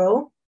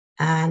April,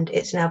 and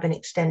it's now been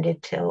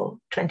extended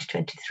till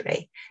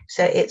 2023.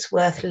 So it's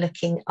worth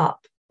looking up.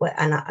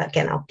 And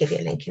again, I'll give you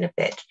a link in a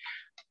bit.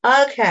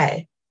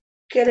 Okay,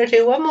 gonna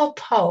do one more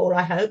poll,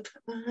 I hope.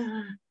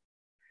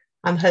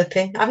 I'm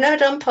hoping. I've never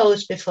done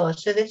polls before,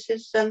 so this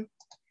is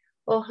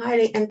all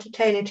highly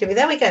entertaining to me.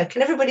 There we go.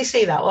 Can everybody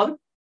see that one?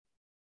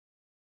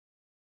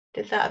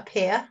 Did that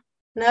appear?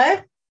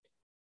 No?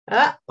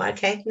 Ah,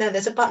 okay. No,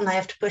 there's a button I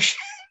have to push.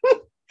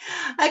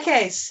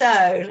 Okay, so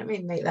let me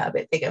make that a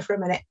bit bigger for a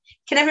minute.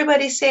 Can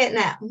everybody see it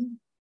now?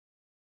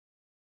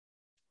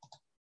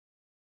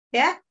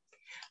 Yeah?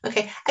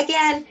 Okay.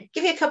 Again,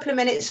 give you a couple of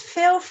minutes.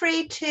 Feel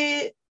free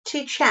to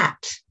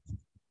chat.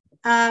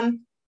 And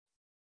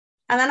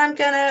then I'm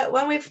gonna,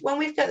 when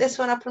we've got this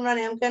one up and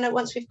running,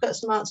 once we've got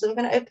some answers, I'm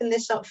gonna open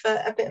this up for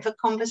a bit of a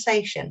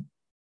conversation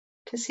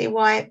to see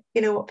why,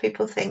 what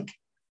people think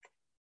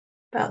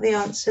about the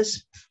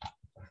answers.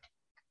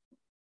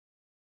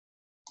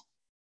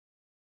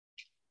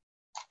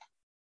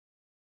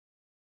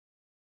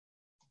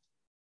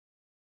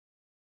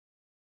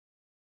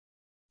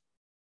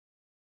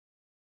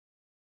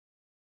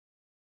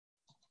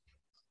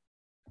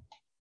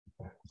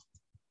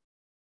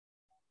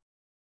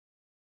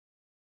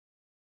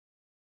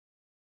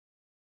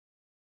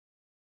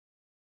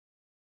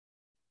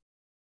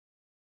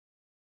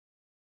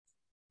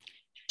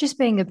 Just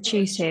being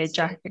obtuse here,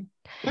 Jackie,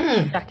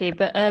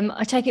 but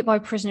I take it by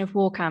prisoner of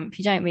war camp,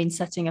 you don't mean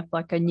setting up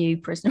like a new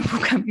prisoner of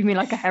war camp, you mean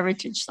like a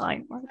heritage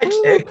site. Like,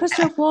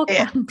 prisoner of war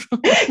camp.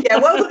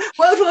 Yeah, World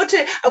War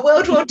II, a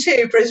World War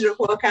II prisoner of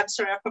war camp.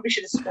 Sorry, I probably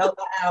should have spelled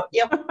that out.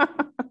 Yep,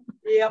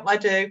 I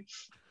do.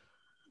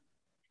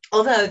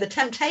 Although the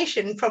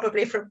temptation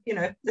probably from,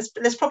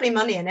 there's probably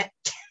money in it.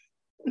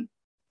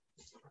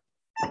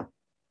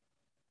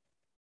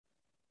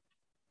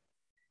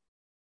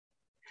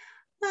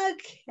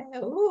 Okay.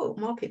 Oh,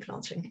 more people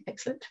answering.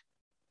 Excellent.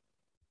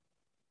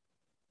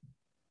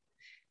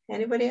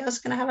 Anybody else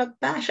going to have a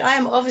bash? I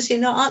am obviously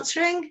not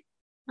answering.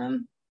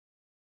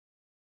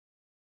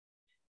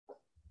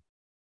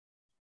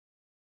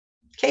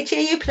 Katie,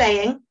 are you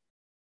playing?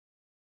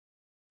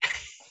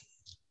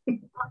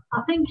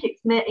 I think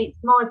it's my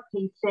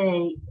PC.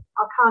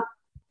 I can't.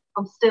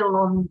 I'm still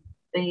on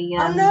the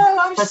oh no,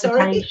 I'm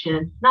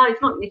presentation. Sorry.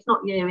 No, it's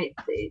not you.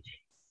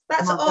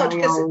 That's odd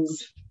because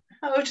it's.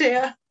 Oh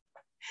dear.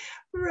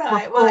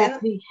 Right. My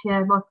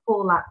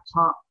poor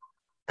laptop.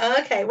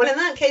 Okay. Well, in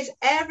that case,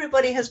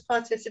 everybody has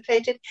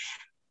participated.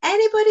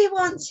 Anybody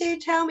want to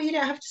tell me? You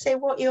don't have to say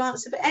what you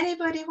answered, but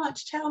anybody want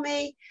to tell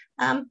me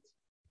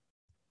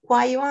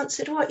why you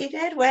answered what you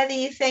did? Whether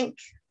you think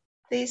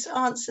these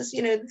answers,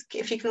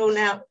 if you can all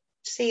now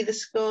see the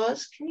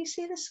scores. Can you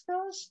see the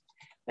scores?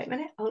 Wait a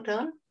minute. Hold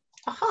on.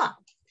 Aha.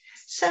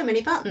 So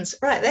many buttons.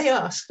 Right. There you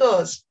are.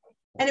 Scores.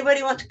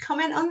 Anybody want to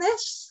comment on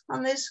this?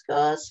 On those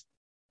scores?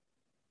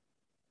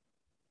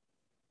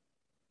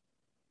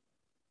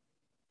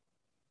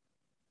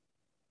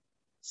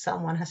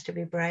 Someone has to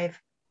be brave.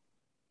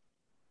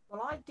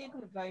 Well, I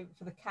didn't vote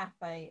for the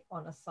cafe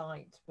on a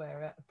site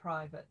where a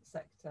private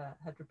sector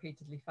had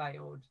repeatedly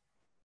failed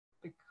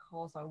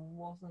because I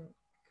wasn't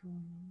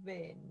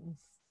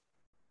convinced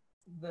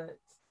that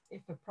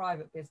if a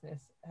private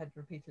business had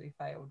repeatedly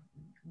failed,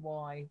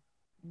 why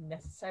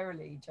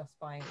necessarily just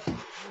by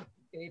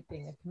it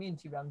being a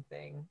community-run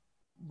thing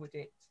would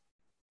it?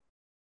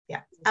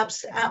 Yeah,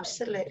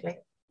 absolutely.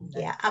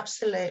 Yeah,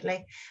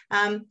 absolutely.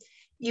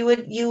 You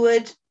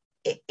would.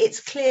 It's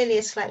clearly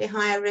a slightly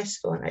higher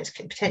risk, or it's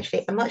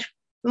potentially a much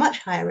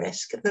higher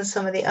risk than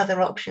some of the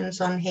other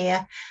options on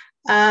here.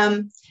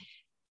 You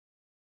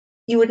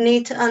would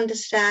need to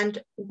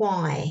understand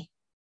why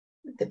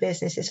the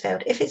business has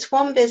failed. If it's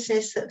one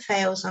business that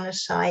fails on a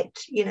site,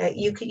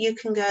 you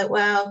can go,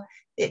 well,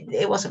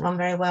 it wasn't run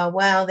very well.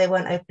 Well, they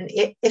weren't open.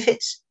 If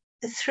it's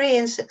 3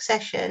 in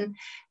succession,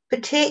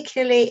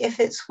 particularly if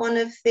it's one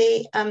of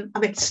the,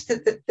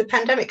 the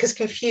pandemic has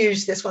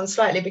confused this one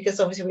slightly, because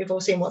obviously we've all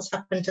seen what's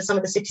happened to some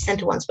of the city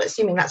centre ones, but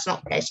assuming that's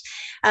not the case,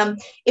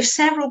 if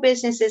several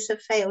businesses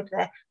have failed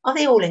there, are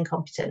they all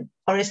incompetent,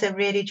 or is there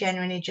really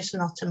genuinely just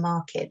not a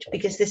market?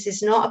 Because this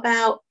is not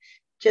about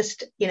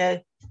just,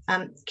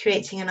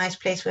 creating a nice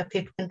place where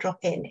people can drop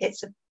in.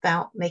 It's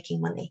about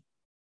making money.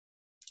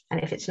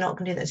 And if it's not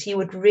going to do that, so you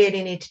would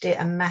really need to do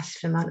a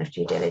massive amount of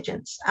due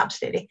diligence.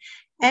 Absolutely.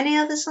 Any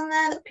others on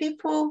there that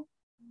people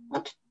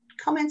want to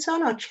comment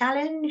on or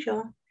challenge?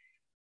 Or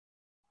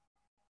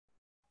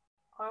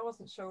I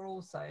wasn't sure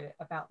also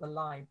about the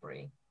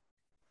library,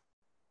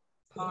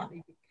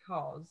 partly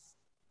because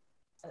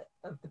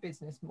of the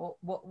business.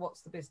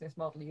 What's the business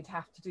model? You'd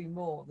have to do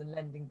more than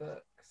lending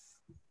books.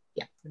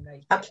 Yeah. To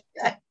make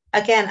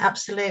Again,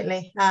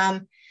 absolutely.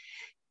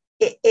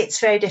 It's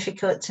very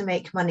difficult to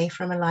make money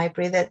from a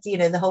library. That,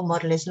 the whole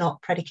model is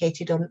not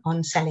predicated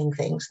on selling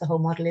things. The whole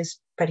model is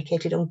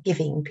predicated on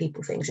giving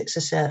people things. It's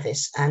a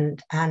service,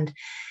 and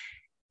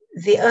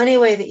the only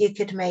way that you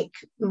could make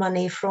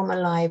money from a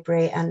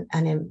library, and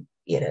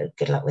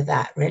good luck with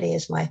that, really,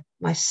 is my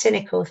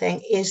cynical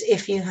thing, is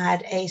if you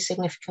had a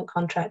significant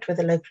contract with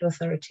a local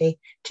authority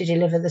to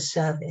deliver the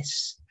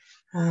service.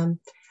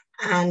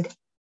 And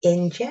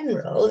in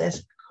general,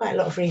 there's quite a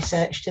lot of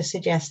research to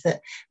suggest that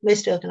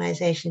most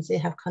organisations that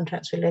have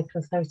contracts with local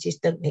authorities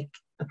don't make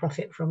a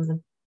profit from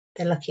them.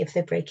 They're lucky if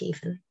they break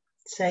even.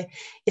 So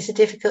it's a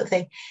difficult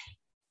thing.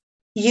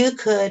 You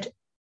could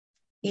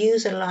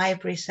use a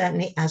library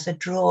certainly as a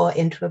draw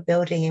into a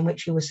building in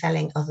which you were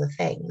selling other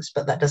things,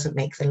 but that doesn't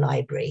make the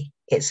library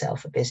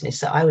itself a business.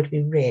 So I would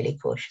be really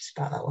cautious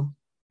about that one.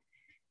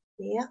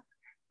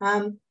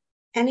 Yeah.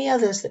 Any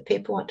others that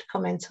people want to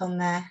comment on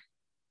there?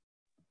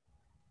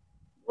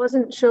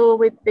 Wasn't sure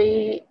with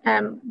the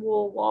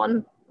war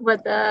one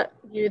whether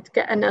you'd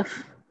get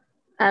enough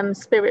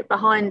spirit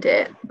behind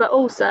it, but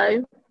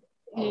also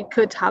you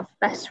could have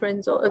best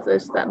friends or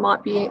others that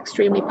might be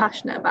extremely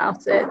passionate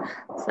about it.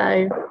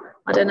 So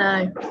I don't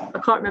know. I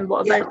can't remember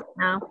what I voted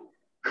now.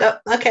 Oh,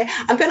 okay,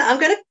 I'm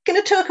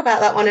gonna talk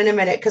about that one in a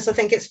minute, because I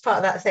think it's part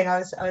of that thing I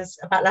was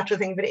about lateral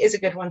thing, but it is a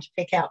good one to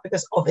pick out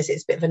because obviously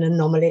it's a bit of an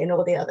anomaly in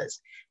all the others.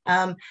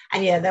 And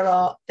yeah, there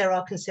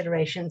are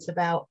considerations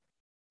about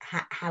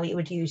how you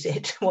would use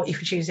it, what you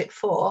would use it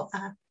for,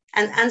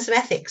 and some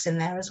ethics in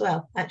there as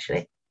well,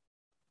 actually.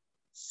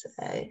 So,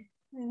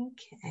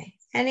 okay.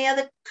 Any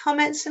other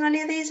comments on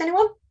any of these,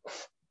 anyone?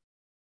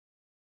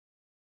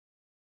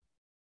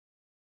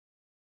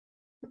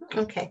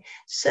 Okay,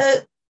 so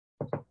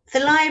the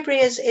library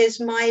is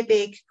my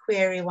big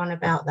query one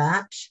about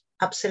that.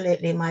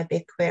 Absolutely my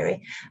big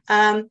query.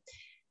 All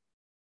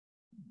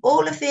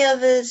of the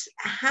others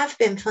have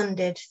been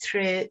funded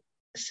through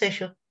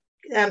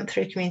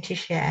through community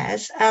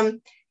shares.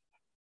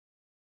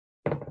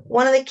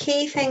 One of the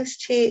key things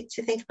to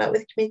think about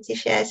with community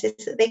shares is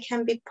that they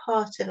can be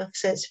part of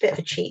so it's a bit of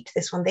a cheat,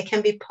 this one, they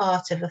can be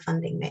part of a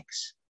funding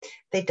mix.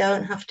 They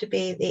don't have to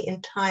be the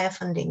entire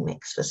funding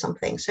mix for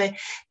something. So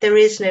there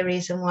is no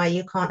reason why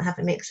you can't have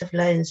a mix of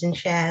loans and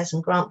shares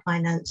and grant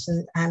finance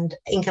and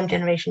income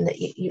generation that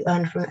you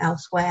earn from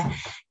elsewhere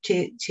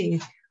to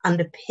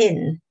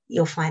underpin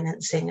your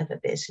financing of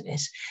a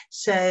business.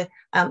 So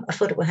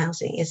affordable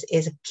housing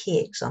is a key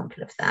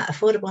example of that.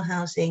 Affordable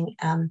housing,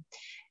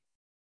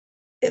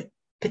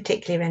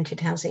 particularly rented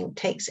housing,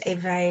 takes a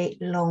very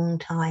long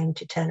time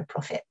to turn a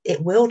profit.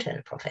 It will turn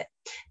a profit,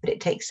 but it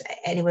takes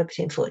anywhere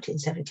between 40 and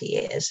 70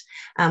 years.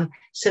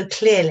 So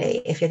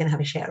clearly, if you're going to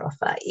have a share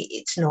offer,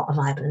 it's not a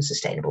viable and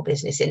sustainable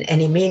business in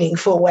any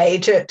meaningful way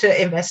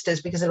to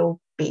investors, because it'll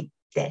be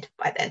dead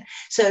by then.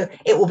 So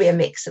it will be a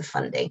mix of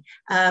funding.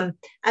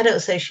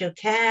 Adult social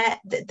care,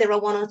 there are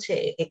one or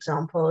two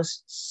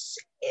examples.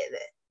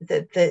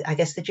 I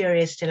guess the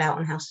jury is still out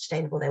on how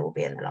sustainable they will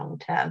be in the long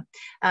term.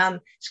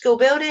 School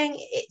building,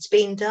 it's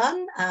been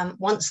done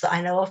once that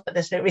I know of, but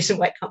there's no reason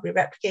why it can't be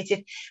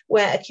replicated,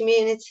 where a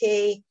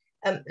community,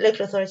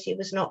 local authority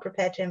was not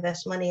prepared to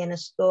invest money in a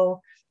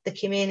school. The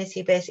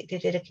community basically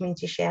did a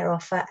community share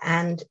offer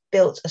and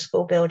built a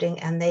school building,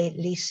 and they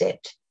lease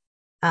it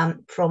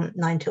from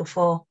 9 till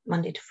 4,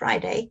 Monday to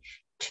Friday,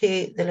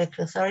 to the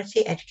local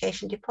authority,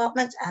 education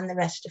department, and the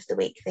rest of the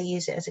week they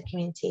use it as a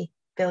community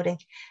building.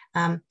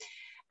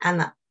 And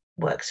that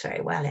works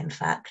very well, in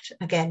fact.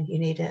 Again, you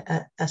need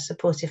a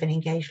supportive and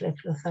engaged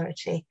local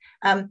authority.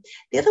 The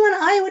other one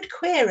I would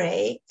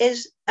query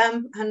is,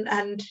 and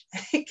I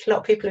think a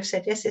lot of people have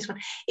said yes, this one,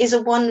 is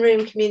a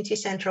one-room community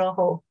centre or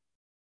hall.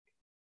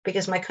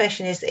 Because my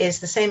question is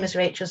the same as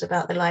Rachel's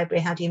about the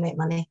library. How do you make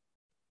money?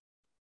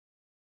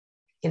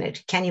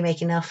 Can you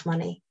make enough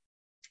money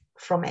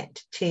from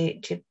it to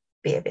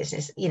be a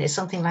business?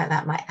 Something like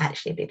that might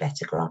actually be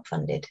better grant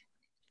funded.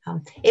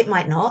 It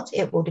might not,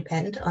 it will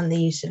depend on the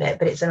use of it,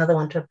 but it's another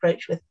one to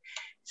approach with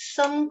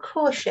some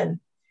caution.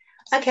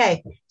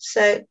 Okay,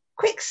 so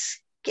quick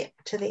skip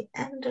to the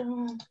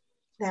end.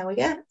 There we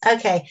go.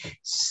 Okay,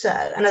 so,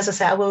 and as I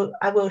say,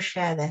 I will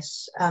share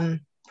this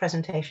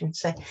presentation.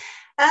 So,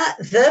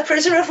 the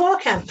prisoner of war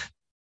camp.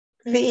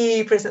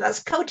 the prison.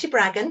 That's County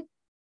Bragan.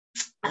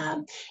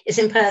 It's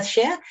in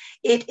Perthshire.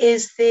 It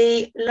is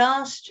the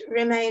last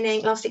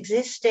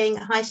existing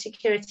high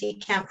security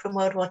camp from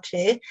World War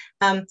II.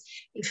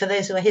 For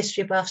those who are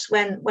history buffs,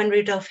 when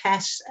Rudolf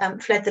Hess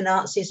fled the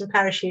Nazis and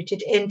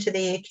parachuted into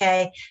the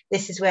UK,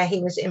 this is where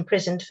he was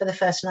imprisoned for the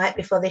first night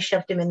before they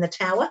shoved him in the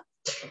tower,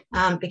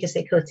 because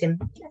they caught him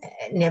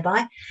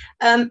nearby.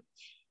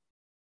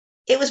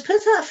 It was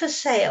put up for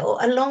sale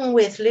along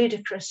with,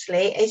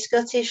 ludicrously, a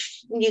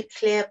Scottish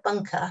nuclear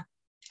bunker.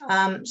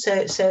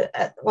 So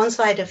at one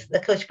side of the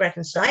County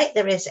Bragan site,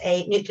 there is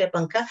a nuclear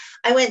bunker.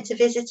 I went to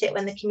visit it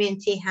when the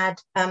community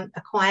had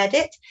acquired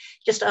it,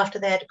 just after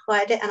they had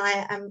acquired it.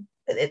 And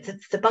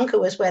the bunker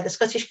was where the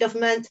Scottish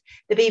government,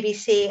 the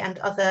BBC, and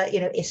other,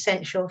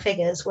 essential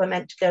figures were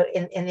meant to go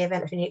in the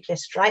event of a nuclear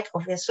strike,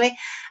 obviously.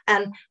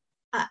 And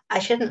I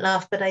shouldn't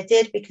laugh, but I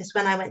did, because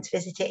when I went to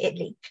visit it, it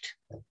leaked.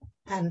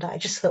 And I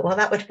just thought, well,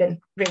 that would have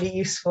been really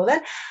useful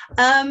then.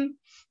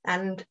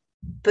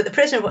 But the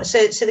prisoner,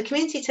 so the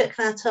community took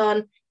that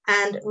on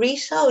and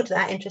resold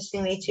that,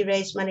 interestingly, to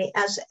raise money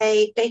as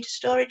a data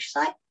storage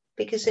site,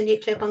 because the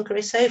nuclear bunker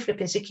is so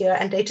flipping secure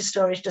and data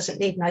storage doesn't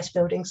need nice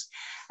buildings.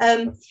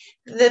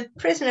 The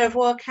prisoner of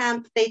war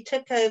camp, they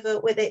took over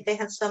with it. They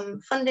had some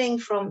funding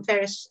from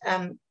various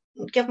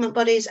government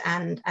bodies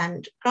and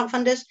grant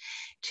funders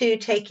to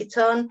take it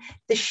on.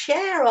 The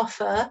share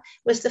offer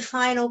was the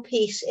final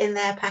piece in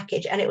their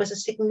package, and it was a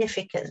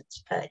significant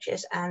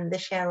purchase. And the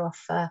share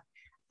offer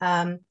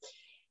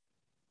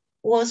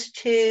was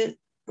to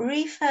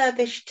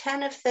refurbish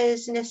 10 of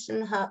those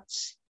Nissen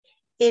huts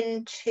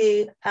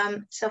into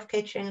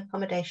self-catering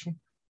accommodation.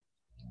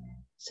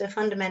 So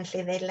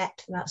fundamentally, they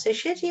let them out. So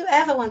should you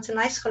ever want a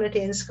nice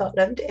holiday in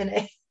Scotland in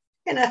a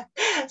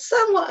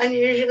somewhat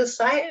unusual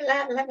site,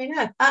 let me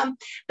know.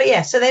 But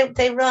yeah, so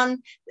they run,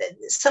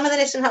 some of the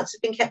Nissen huts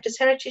have been kept as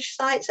heritage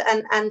sites,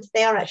 and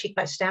they are actually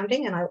quite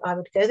astounding. And I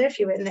would go there if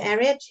you were in the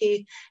area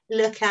to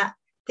look at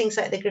things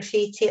like the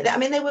graffiti. I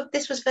mean,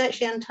 this was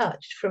virtually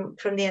untouched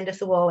from the end of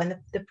the war when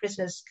the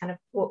prisoners kind of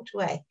walked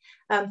away.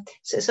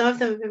 So some of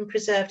them have been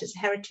preserved as a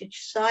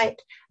heritage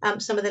site.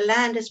 Some of the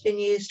land has been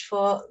used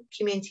for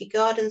community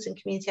gardens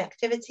and community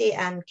activity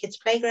and kids'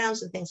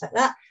 playgrounds and things like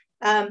that.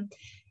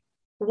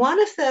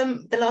 One of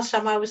them, the last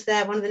time I was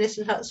there, one of the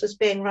Nissen huts was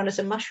being run as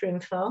a mushroom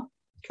farm,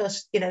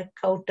 because,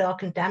 cold,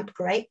 dark and damp,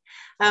 great.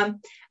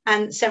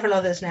 And several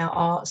others now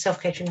are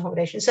self-catering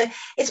accommodation. So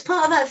it's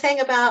part of that thing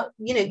about,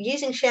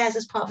 using shares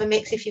as part of a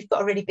mix if you've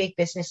got a really big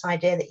business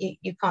idea that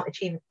you can't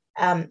achieve,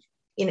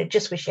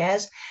 just with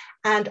shares.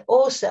 And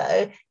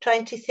also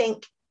trying to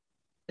think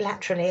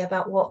laterally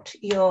about what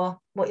your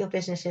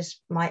businesses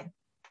might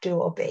do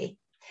or be.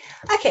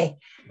 Okay,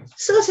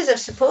 sources of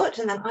support,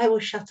 and then I will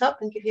shut up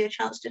and give you a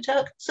chance to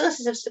talk.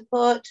 Sources of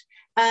support,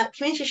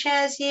 community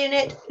shares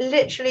unit,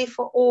 literally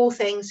for all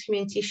things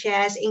community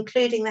shares,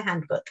 including the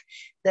handbook.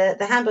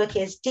 The handbook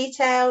is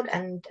detailed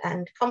and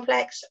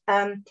complex,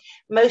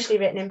 mostly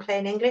written in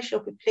plain English,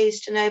 you'll be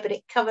pleased to know, but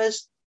it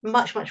covers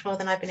much, much more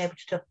than I've been able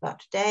to talk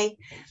about today.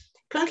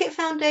 Plunkett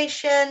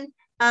Foundation,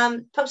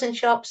 pubs and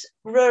shops,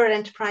 rural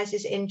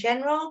enterprises in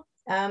general.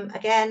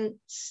 Again,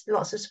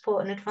 lots of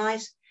support and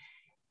advice.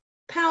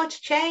 Power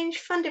to Change,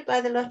 funded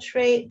by the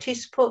lottery to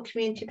support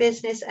community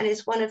business, and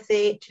is one of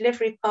the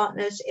delivery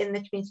partners in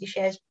the Community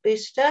Shares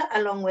Booster,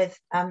 along with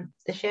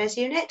the Shares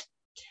Unit.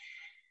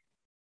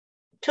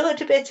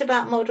 Talked a bit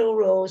about model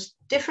rules.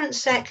 Different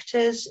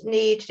sectors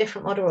need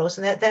different model rules,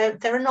 and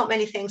there are not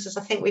many things, as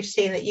I think we've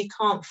seen, that you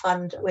can't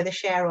fund with a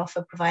share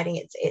offer,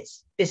 providing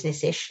it's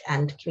business-ish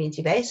and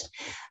community-based.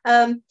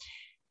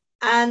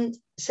 And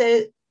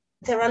so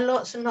there are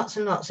lots and lots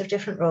and lots of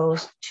different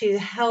rules to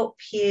help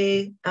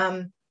you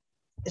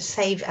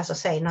save, as I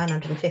say,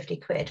 950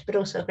 quid, but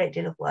also a great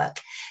deal of work.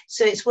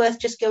 So it's worth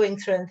just going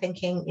through and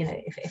thinking,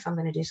 if I'm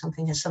going to do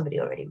something, has somebody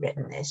already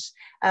written this?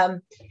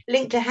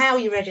 Link to how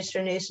you register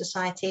a new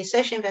society,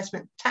 social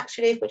investment tax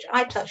relief, which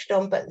I touched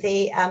on, but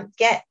the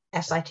Get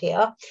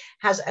SITR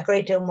has a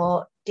great deal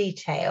more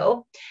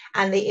detail,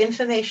 and the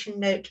information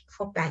note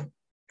for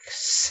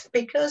banks,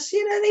 because,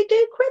 they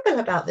do quibble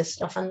about this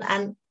stuff,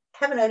 and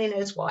heaven only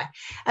knows why.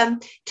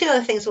 Two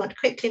other things I want to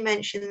quickly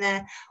mention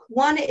there.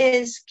 One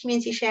is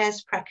community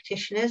shares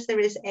practitioners. There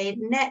is a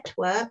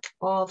network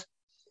of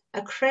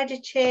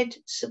accredited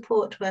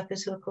support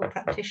workers who are called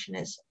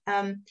practitioners,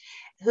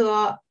 who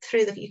are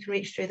you can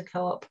reach through the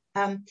co-op,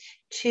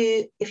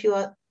 if you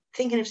are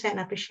thinking of setting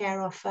up a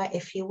share offer,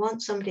 if you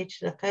want somebody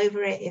to look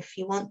over it, if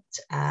you want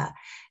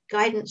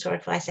guidance or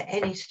advice at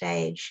any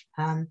stage,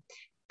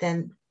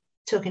 then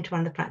talking to one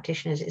of the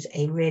practitioners is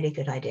a really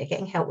good idea.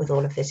 Getting help with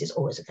all of this is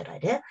always a good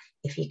idea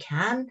if you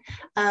can.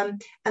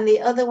 And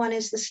the other one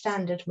is the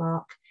standard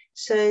mark.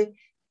 So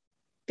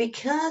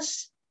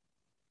because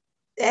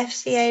the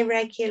FCA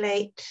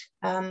regulate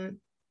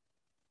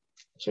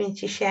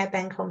community share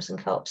BENCOMs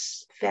and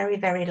COPs very,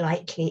 very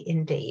lightly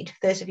indeed.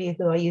 Those of you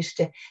who are used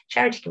to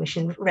Charity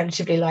Commission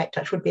relatively light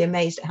touch would be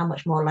amazed at how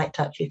much more light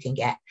touch you can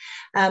get.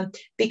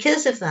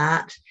 Because of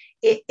that,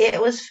 it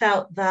was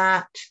felt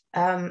that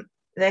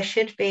there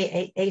should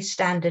be a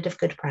standard of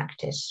good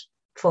practice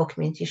for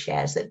community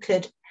shares that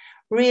could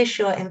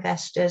reassure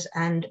investors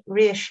and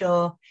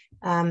reassure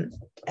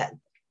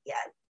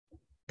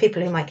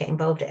people who might get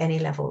involved at any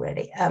level,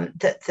 really,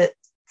 that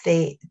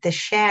the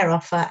share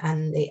offer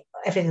and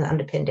everything that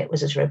underpinned it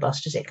was as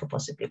robust as it could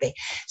possibly be.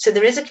 So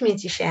there is a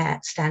community share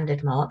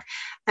standard, Mark,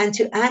 and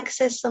to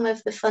access some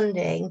of the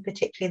funding,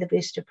 particularly the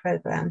booster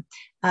program,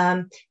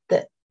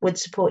 that would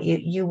support you,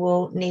 you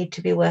will need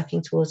to be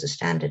working towards a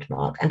standard,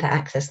 Mark, and to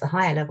access the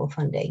higher level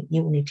funding,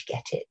 you will need to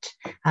get it.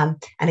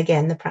 And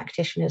again, the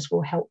practitioners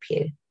will help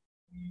you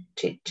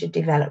to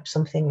develop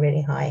something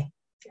really high,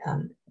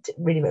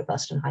 really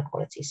robust and high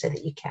quality, so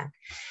that you can.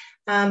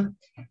 And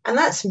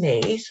that's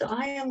me. So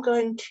I am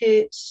going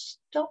to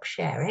stop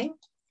sharing.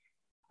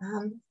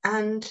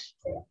 And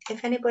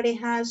if anybody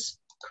has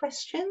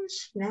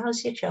questions,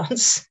 now's your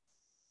chance.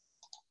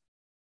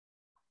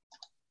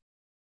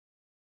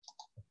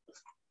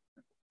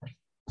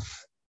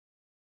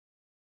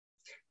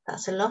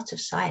 That's a lot of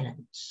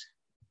silence.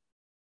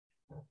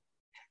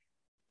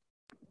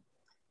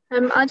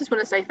 I just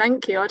want to say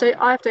thank you. I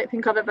don't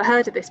think I've ever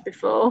heard of this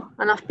before,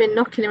 and I've been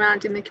knocking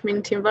around in the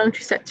community and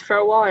voluntary sector for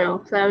a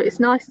while. So it's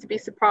nice to be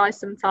surprised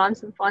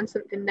sometimes and find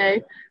something new.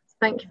 So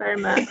thank you very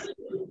much.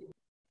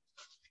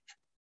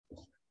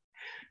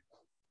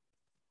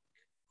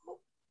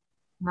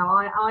 No,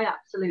 I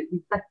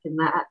absolutely second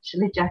that,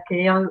 actually,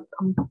 Jackie. I'm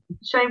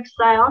ashamed to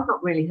say I've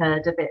not really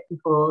heard of it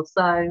before.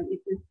 So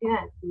it's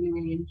really,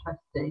 really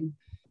interesting.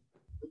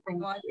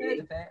 Well, I've heard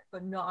of it,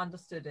 but not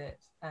understood it,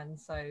 and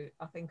so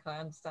I think I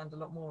understand a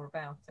lot more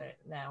about it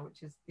now,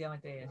 which is the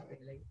idea,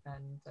 really.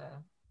 And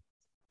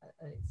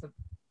I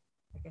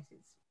guess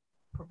it's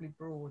probably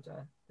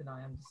broader than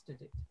I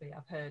understood it to be.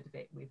 I've heard of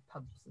it with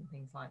pubs and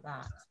things like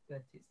that,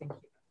 but it's thinking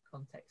about the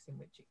context in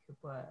which it could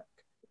work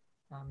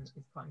is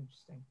quite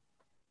interesting.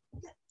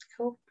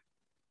 Cool.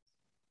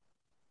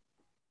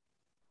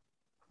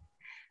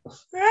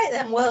 Right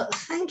then, well,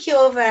 thank you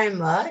all very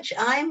much.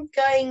 I'm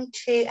going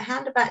to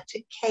hand it back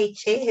to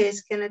Katie,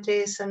 who's going to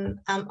do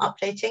some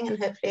updating, and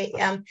hopefully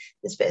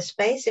there's a bit of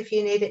space if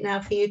you need it now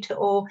for you to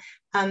all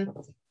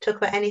talk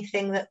about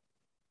anything that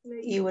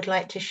you would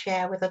like to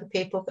share with other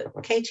people.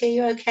 But Katie, are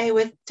you okay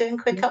with doing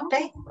a quick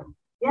update?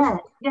 Yeah.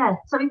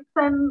 So if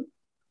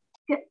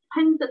get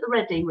pens at the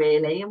ready,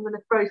 really. I'm going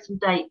to throw some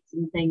dates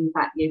and things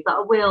at you, but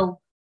I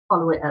will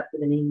follow it up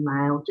with an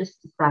email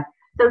just to say.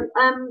 So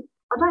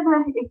I don't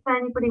know if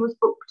anybody was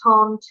booked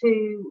on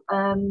to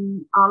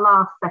our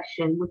last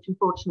session, which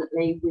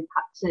unfortunately we've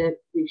had to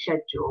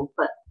reschedule,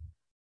 but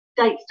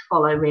dates to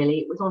follow,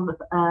 really. It was on the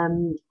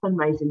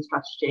fundraising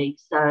strategy.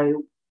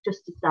 So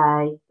just to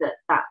say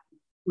that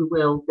we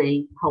will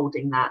be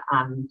holding that,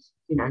 and,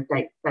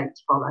 dates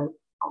to follow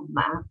on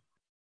that.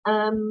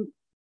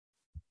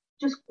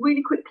 Just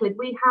really quickly,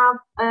 we have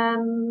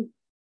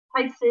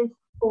places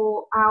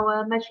for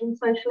our measuring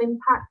social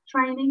impact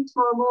training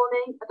tomorrow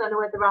morning. I don't know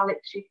whether,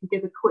 Alex, you can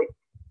give a quick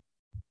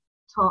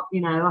talk.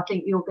 I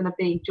think you're going to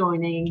be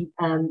joining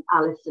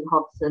Alice and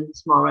Hodson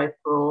tomorrow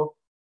for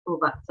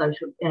that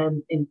social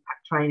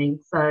impact training.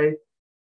 So